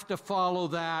have to follow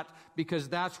that because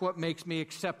that's what makes me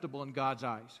acceptable in God's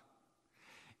eyes.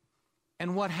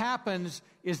 And what happens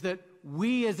is that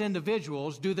we as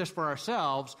individuals do this for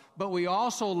ourselves, but we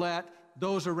also let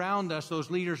those around us, those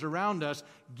leaders around us,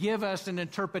 give us an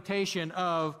interpretation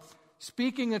of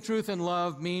speaking the truth in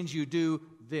love means you do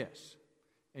this,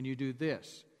 and you do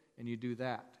this, and you do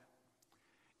that.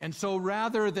 And so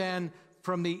rather than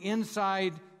from the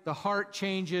inside, the heart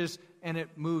changes and it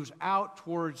moves out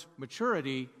towards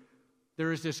maturity,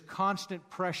 there is this constant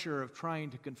pressure of trying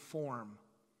to conform,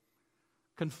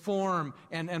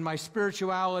 and my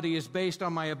spirituality is based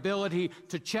on my ability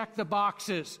to check the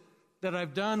boxes that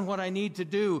I've done what I need to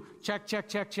do. Check, check,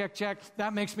 check, check, check.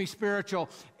 That makes me spiritual.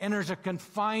 And there's a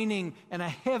confining and a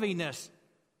heaviness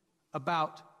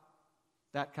about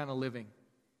that kind of living.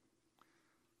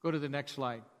 Go to the next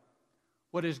slide.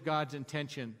 What is God's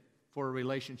intention for a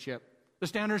relationship? The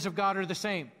standards of God are the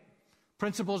same.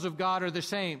 Principles of God are the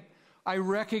same. I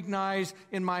recognize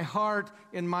in my heart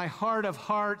of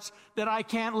hearts, that I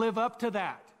can't live up to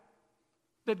that.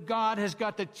 That God has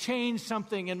got to change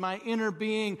something in my inner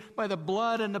being by the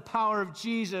blood and the power of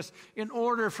Jesus in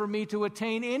order for me to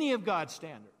attain any of God's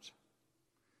standards.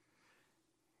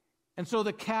 And so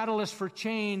the catalyst for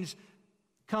change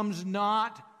comes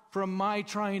not from my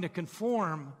trying to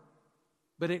conform,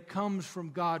 but it comes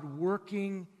from God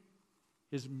working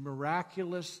His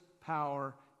miraculous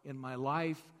power in my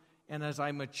life. And as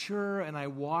I mature and I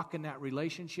walk in that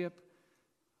relationship,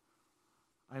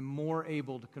 I'm more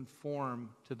able to conform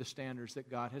to the standards that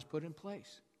God has put in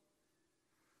place.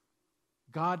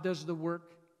 God does the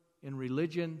work in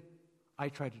religion. I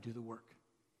try to do the work.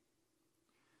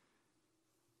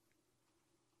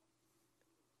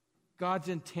 God's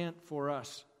intent for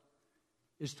us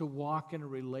is to walk in a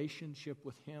relationship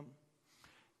with Him.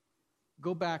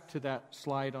 Go back to that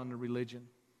slide on the religion.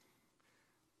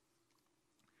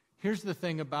 Here's the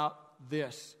thing about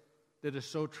this that is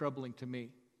so troubling to me.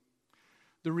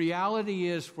 The reality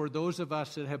is, for those of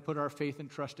us that have put our faith and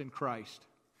trust in Christ,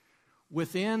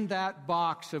 within that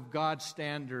box of God's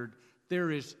standard,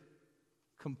 there is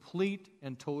complete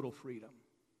and total freedom.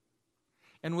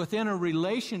 And within a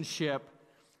relationship,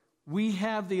 we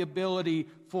have the ability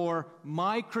for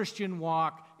my Christian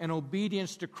walk and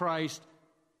obedience to Christ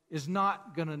is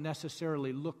not going to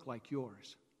necessarily look like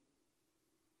yours.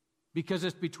 Because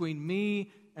it's between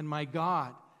me and my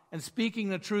God. And speaking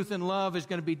the truth in love is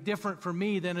going to be different for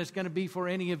me than it's going to be for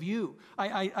any of you.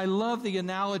 I love the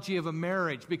analogy of a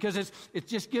marriage because it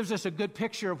just gives us a good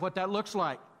picture of what that looks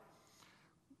like.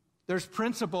 There's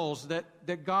principles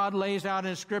that God lays out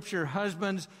in Scripture.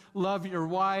 Husbands, love your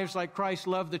wives like Christ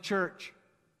loved the church.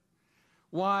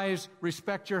 Wives,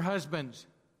 respect your husbands.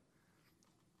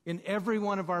 In every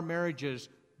one of our marriages,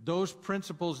 those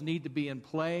principles need to be in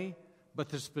play, but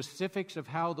the specifics of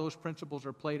how those principles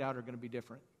are played out are going to be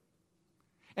different.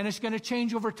 And it's going to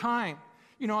change over time.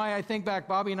 You know, I think back,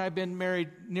 Bobby and I have been married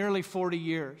nearly 40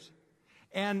 years.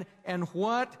 And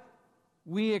what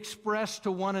we expressed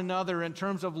to one another in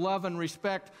terms of love and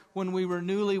respect when we were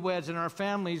newlyweds and our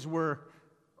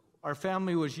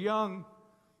family was young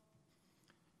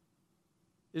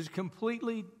is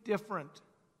completely different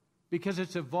because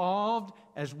it's evolved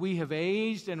as we have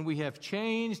aged and we have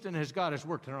changed and as God has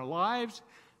worked in our lives.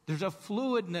 There's a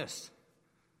fluidness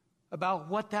about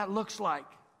what that looks like.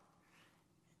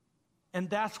 And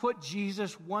that's what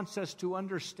Jesus wants us to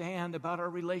understand about our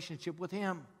relationship with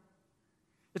Him.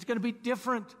 It's going to be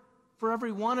different for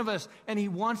every one of us, and He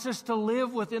wants us to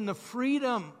live within the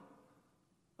freedom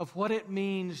of what it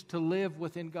means to live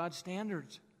within God's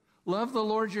standards. Love the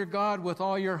Lord your God with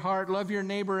all your heart. Love your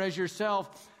neighbor as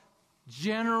yourself.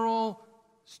 General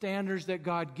standards that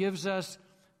God gives us,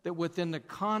 that within the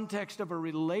context of a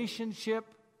relationship,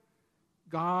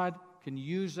 God can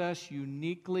use us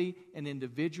uniquely and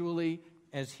individually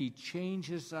as He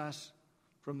changes us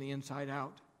from the inside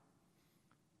out.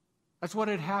 That's what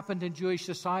had happened in Jewish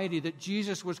society that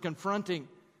Jesus was confronting.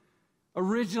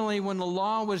 Originally, when the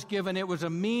law was given, it was a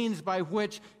means by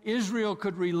which Israel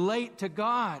could relate to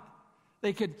God.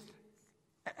 They could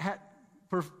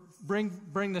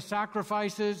bring the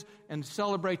sacrifices and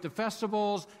celebrate the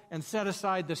festivals and set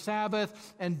aside the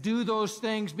Sabbath and do those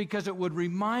things because it would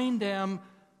remind them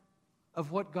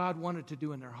of what God wanted to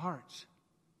do in their hearts.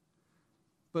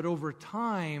 But over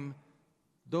time,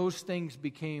 those things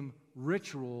became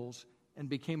rituals and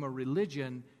became a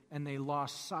religion, and they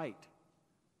lost sight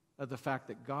of the fact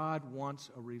that God wants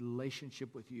a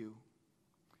relationship with you.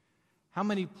 How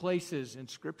many places in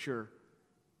Scripture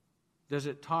does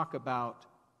it talk about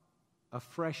a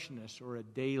freshness or a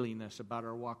dailiness about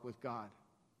our walk with God?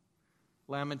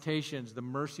 Lamentations, the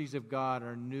mercies of God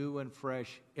are new and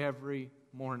fresh every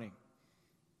morning.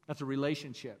 That's a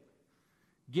relationship.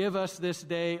 Give us this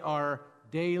day our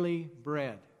daily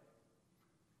bread.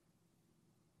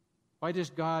 Why does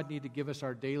God need to give us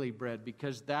our daily bread?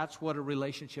 Because that's what a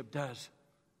relationship does.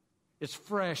 It's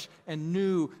fresh and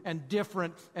new and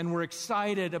different, and we're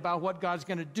excited about what God's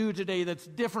going to do today that's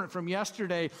different from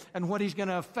yesterday and what He's going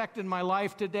to affect in my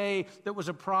life today that was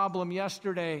a problem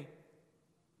yesterday.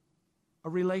 A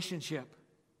relationship.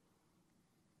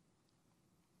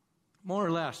 More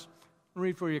or less. I'll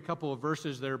read for you a couple of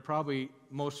verses that are probably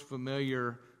most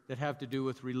familiar that have to do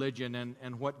with religion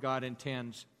and what God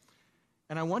intends.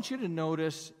 And I want you to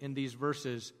notice in these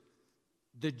verses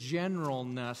the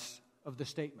generalness of the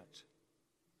statements.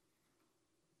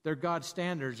 They're God's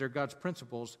standards, they're God's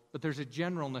principles, but there's a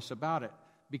generalness about it.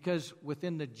 Because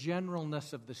within the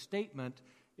generalness of the statement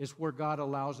is where God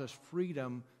allows us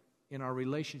freedom in our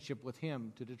relationship with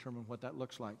Him to determine what that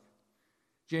looks like.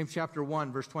 James chapter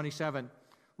 1, verse 27.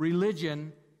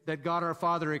 Religion that God our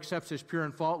Father accepts as pure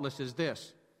and faultless is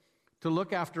this: to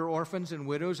look after orphans and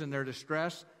widows in their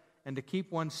distress, and to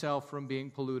keep oneself from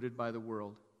being polluted by the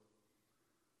world.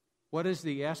 What is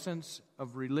the essence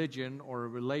of religion or a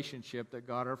relationship that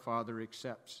God our Father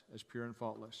accepts as pure and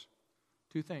faultless?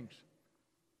 Two things: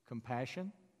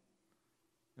 compassion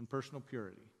and personal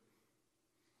purity.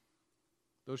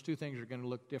 Those two things are going to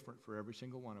look different for every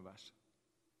single one of us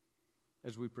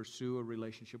as we pursue a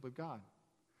relationship with God.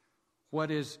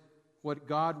 What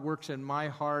God works in my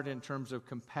heart in terms of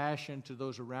compassion to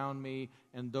those around me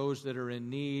and those that are in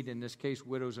need, in this case,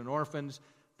 widows and orphans,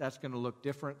 that's going to look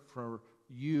different for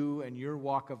you and your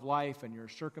walk of life and your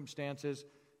circumstances,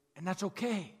 and that's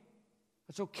okay.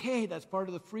 That's okay. That's part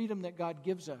of the freedom that God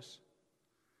gives us.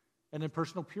 And then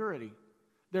personal purity.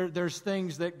 There's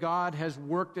things that God has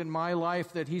worked in my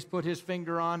life that He's put His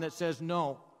finger on that says,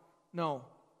 no,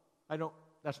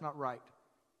 that's not right.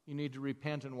 You need to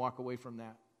repent and walk away from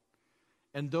that.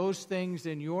 And those things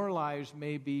in your lives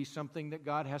may be something that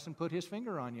God hasn't put His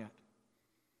finger on yet.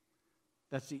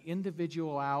 That's the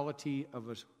individuality of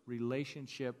a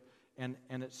relationship. And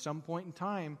at some point in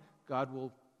time, God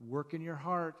will work in your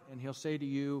heart and He'll say to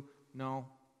you, no,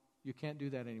 you can't do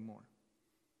that anymore.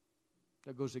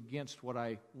 that goes against what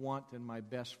I want and my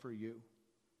best for you.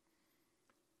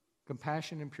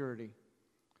 Compassion and purity.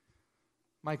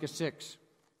 Micah 6,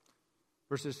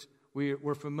 verses,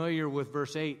 we're familiar with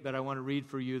verse 8, but I want to read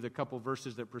for you the couple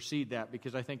verses that precede that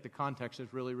because I think the context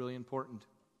is really, really important.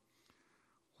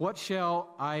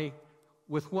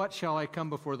 With what shall I come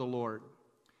before the Lord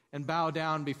and bow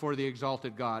down before the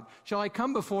exalted God? Shall I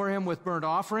come before him with burnt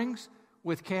offerings,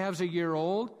 with calves a year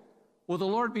old? Will the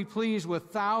Lord be pleased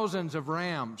with thousands of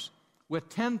rams, with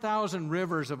 10,000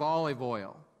 rivers of olive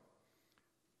oil?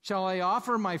 Shall I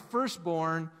offer my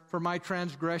firstborn for my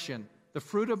transgression, the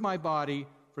fruit of my body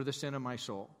for the sin of my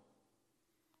soul?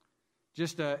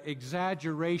 Just an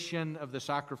exaggeration of the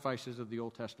sacrifices of the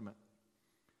Old Testament.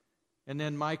 And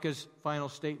then Micah's final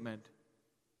statement.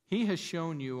 He has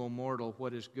shown you, O mortal,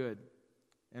 what is good.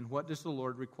 And what does the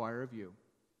Lord require of you?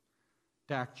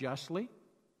 To act justly,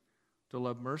 to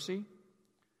love mercy,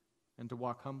 and to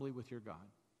walk humbly with your God.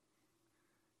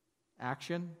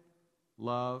 Action,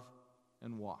 love,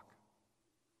 and walk.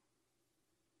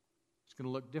 It's going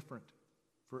to look different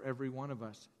for every one of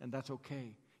us, and that's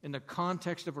okay. In the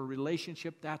context of a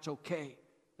relationship, that's okay.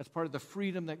 That's part of the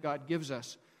freedom that God gives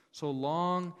us, so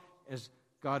long as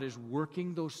God is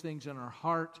working those things in our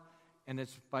heart, and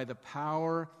it's by the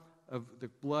power of the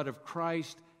blood of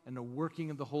Christ and the working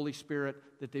of the Holy Spirit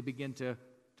that they begin to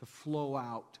flow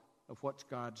out of what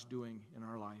God's doing in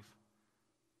our life.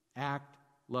 Act,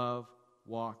 love,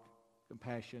 walk,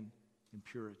 compassion, and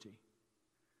purity.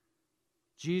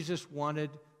 Jesus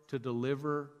wanted to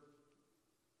deliver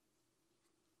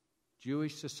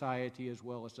Jewish society as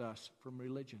well as us from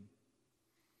religion.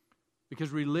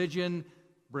 Because religion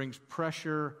brings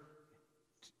pressure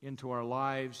into our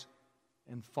lives,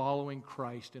 and following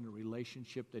Christ in a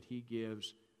relationship that he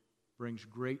gives brings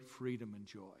great freedom and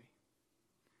joy.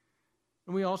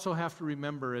 And we also have to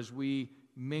remember as we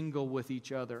mingle with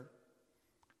each other,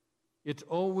 it's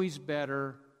always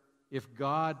better if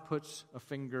God puts a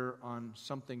finger on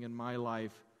something in my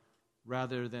life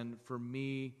rather than for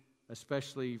me,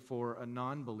 especially for a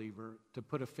non-believer, to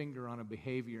put a finger on a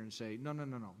behavior and say, no,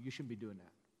 you shouldn't be doing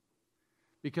that.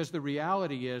 Because the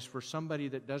reality is, for somebody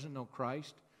that doesn't know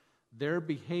Christ, their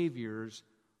behaviors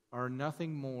are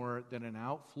nothing more than an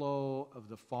outflow of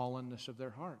the fallenness of their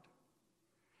heart.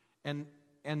 And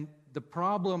the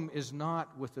problem is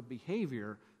not with the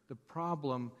behavior. The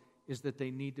problem is that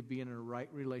they need to be in a right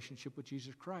relationship with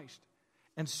Jesus Christ.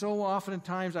 And so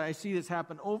oftentimes I see this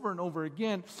happen over and over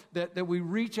again, that we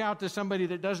reach out to somebody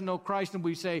that doesn't know Christ and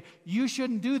we say, you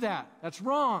shouldn't do that. That's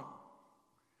wrong.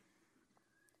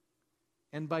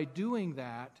 And by doing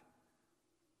that,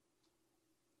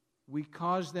 we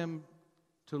cause them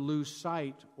to lose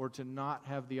sight or to not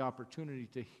have the opportunity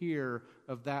to hear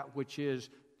of that which is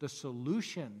the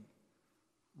solution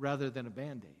rather than a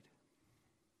Band-Aid.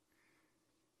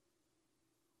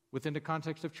 Within the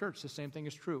context of church, the same thing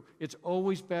is true. It's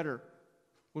always better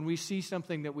when we see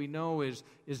something that we know is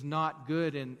not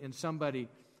good in somebody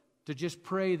to just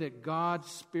pray that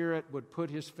God's Spirit would put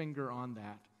his finger on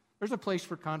that. There's a place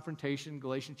for confrontation.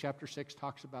 Galatians chapter 6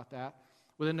 talks about that.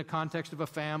 Within the context of a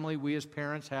family, we as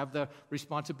parents have the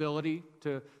responsibility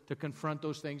to confront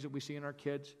those things that we see in our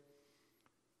kids.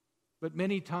 But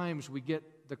many times we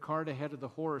get the cart ahead of the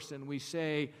horse and we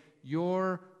say,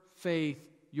 your faith,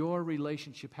 your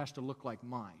relationship has to look like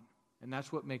mine, and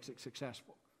that's what makes it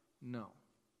successful. No.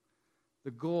 The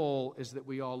goal is that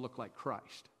we all look like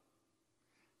Christ.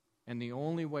 And the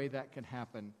only way that can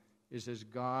happen is as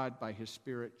God, by his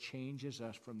Spirit, changes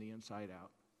us from the inside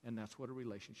out. And that's what a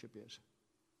relationship is.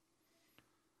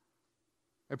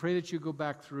 I pray that you go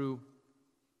back through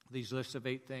these lists of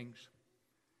 8 things.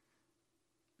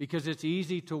 Because it's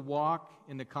easy to walk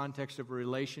in the context of a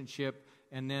relationship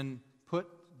and then put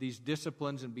these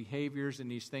disciplines and behaviors and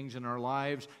these things in our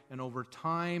lives. And over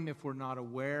time, if we're not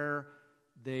aware,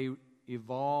 they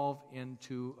evolve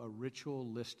into a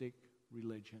ritualistic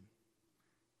religion.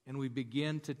 And we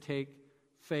begin to take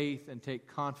faith and take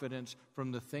confidence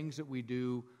from the things that we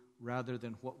do rather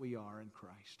than what we are in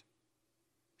Christ.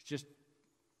 It's just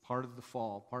part of the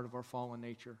fall, part of our fallen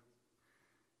nature.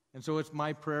 And so it's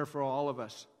my prayer for all of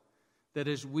us that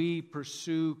as we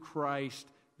pursue Christ,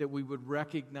 that we would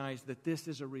recognize that this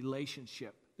is a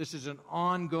relationship. This is an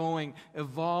ongoing,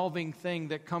 evolving thing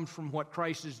that comes from what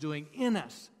Christ is doing in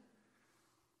us,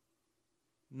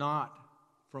 not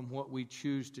from what we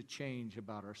choose to change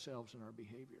about ourselves and our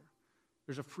behavior.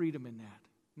 There's a freedom in that,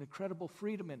 an incredible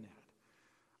freedom in that.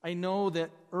 I know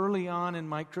that early on in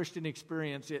my Christian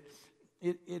experience,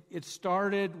 it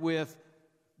started with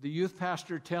the youth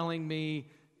pastor telling me,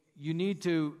 you need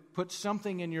to put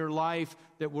something in your life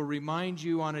that will remind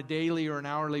you on a daily or an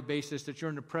hourly basis that you're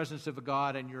in the presence of a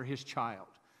God and you're His child.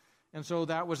 And so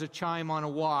that was a chime on a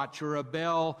watch or a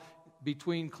bell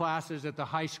between classes at the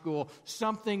high school,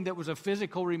 something that was a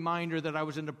physical reminder that I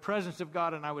was in the presence of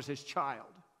God and I was His child.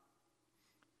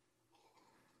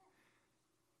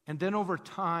 And then over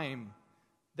time,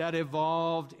 that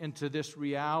evolved into this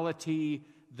reality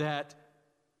that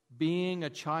being a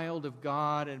child of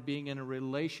God and being in a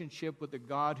relationship with the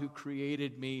God who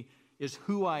created me is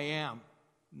who I am,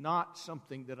 not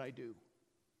something that I do.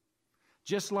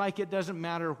 Just like it doesn't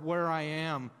matter where I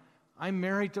am, I'm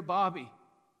married to Bobby.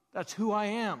 That's who I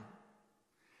am.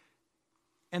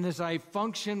 And as I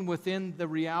function within the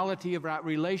reality of that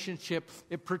relationship,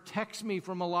 it protects me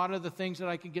from a lot of the things that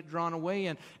I can get drawn away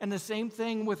in. And the same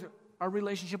thing with our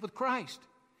relationship with Christ.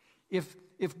 If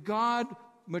God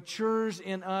matures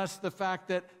in us the fact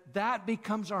that that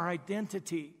becomes our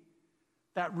identity,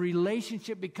 that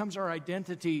relationship becomes our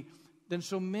identity, then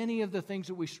so many of the things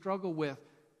that we struggle with,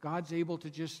 God's able to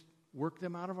just work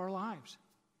them out of our lives.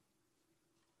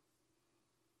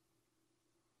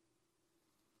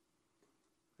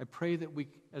 I pray that we,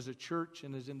 as a church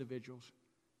and as individuals,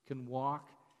 can walk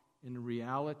in the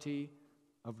reality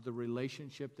of the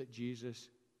relationship that Jesus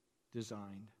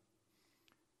designed,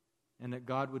 and that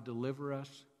God would deliver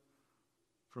us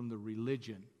from the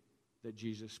religion that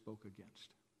Jesus spoke against.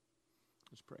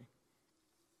 Let's pray.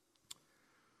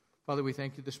 Father, we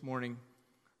thank you this morning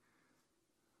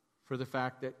for the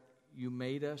fact that you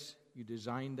made us, you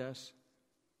designed us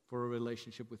for a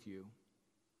relationship with you.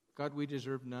 God, we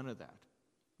deserve none of that.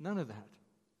 None of that.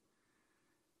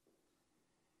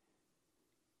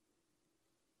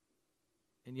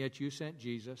 And yet you sent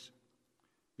Jesus,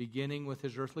 beginning with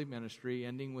His earthly ministry,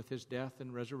 ending with His death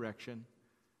and resurrection,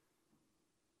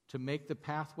 to make the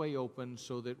pathway open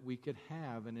so that we could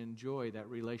have and enjoy that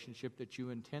relationship that you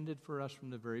intended for us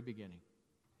from the very beginning.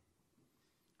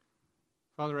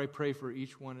 Father, I pray for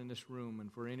each one in this room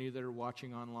and for any that are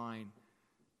watching online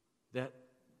that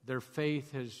their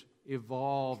faith has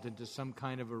evolved into some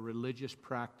kind of a religious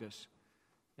practice,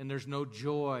 and there's no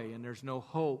joy and there's no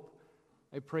hope.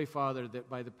 I pray, Father, that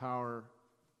by the power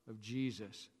of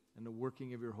Jesus and the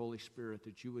working of your Holy Spirit,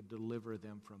 that you would deliver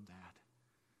them from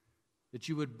that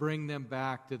you would bring them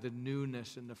back to the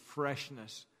newness and the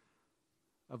freshness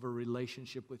of a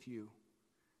relationship with you,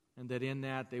 and that in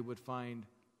that they would find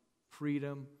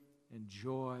freedom and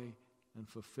joy and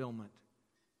fulfillment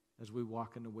as we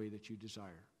walk in the way that you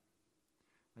desire.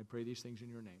 I pray these things in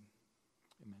your name.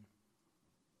 Amen.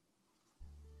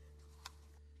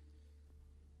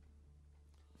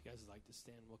 If you guys would like to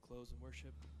stand, we'll close in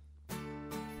worship.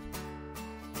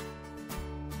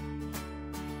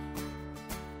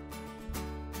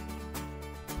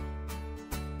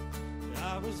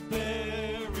 I was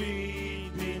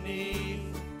buried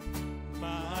beneath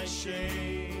my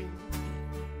shame.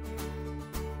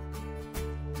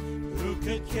 Who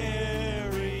could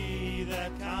carry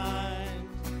that kind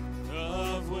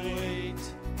of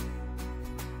weight?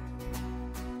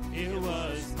 It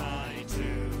was my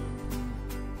doom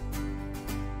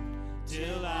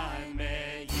till I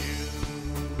met you.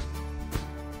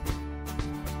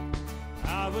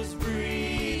 I was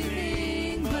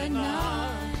breathing but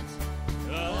not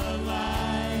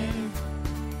alive.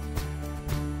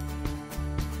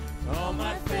 All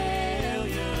my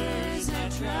failures I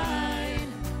tried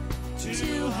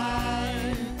to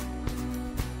hide.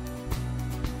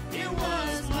 It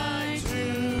was my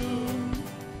doom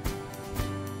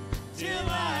till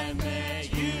I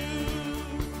met you.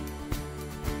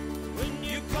 When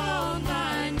you called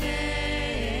my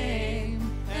name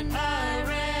and I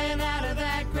ran out of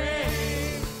that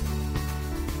grave,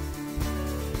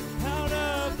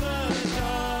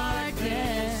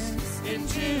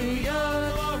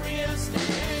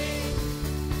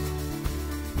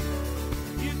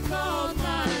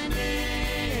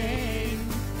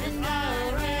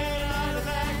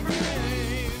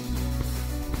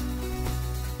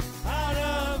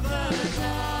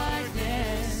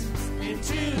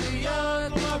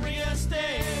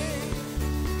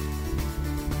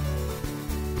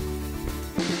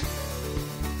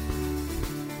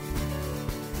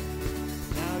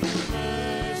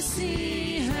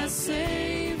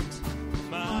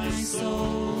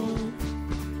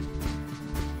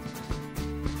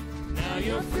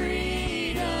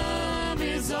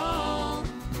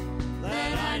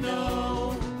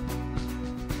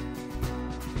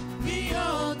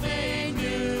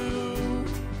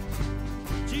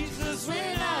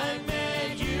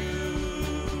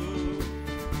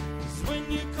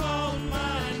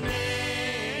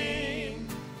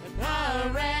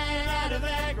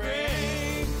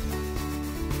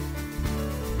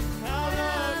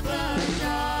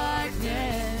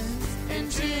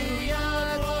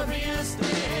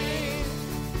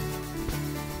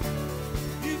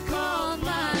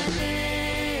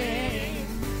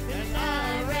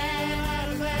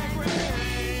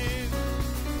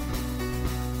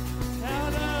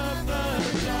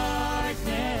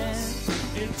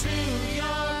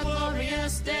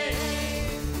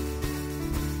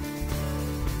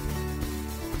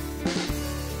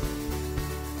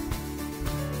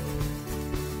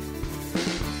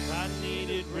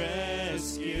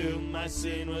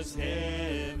 sin was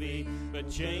heavy, but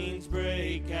chains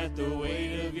break at the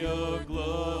weight of your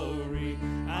glory.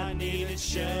 I needed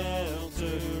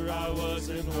shelter, I was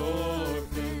an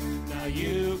orphan. Now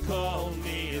you call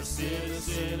me a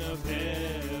citizen of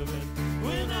heaven.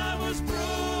 When I was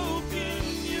broken,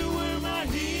 you were my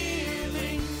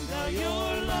healing. Now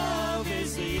your love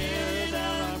is the air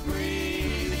that I'm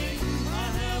breathing. I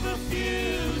have a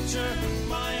future,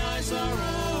 my eyes are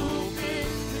open.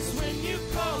 It's when you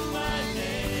call my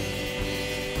name.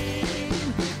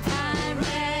 I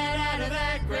ran out of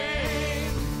that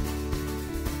grave,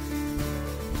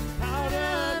 out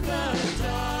of the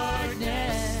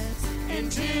darkness,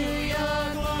 into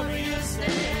your glorious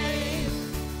name.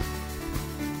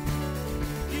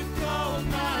 You called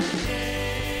my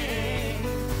name,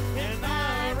 and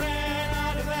I ran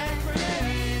out of that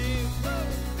grave,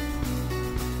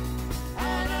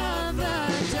 out of the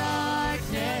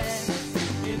darkness,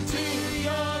 into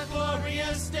your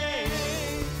glorious day.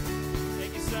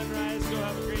 Thank you, Sunrise. Go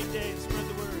have a great day and spread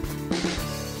the word.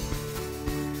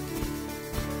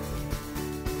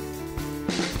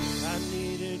 I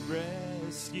needed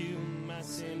rescue, my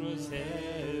sin was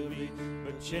heavy,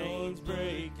 but chains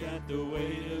break at the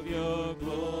weight of your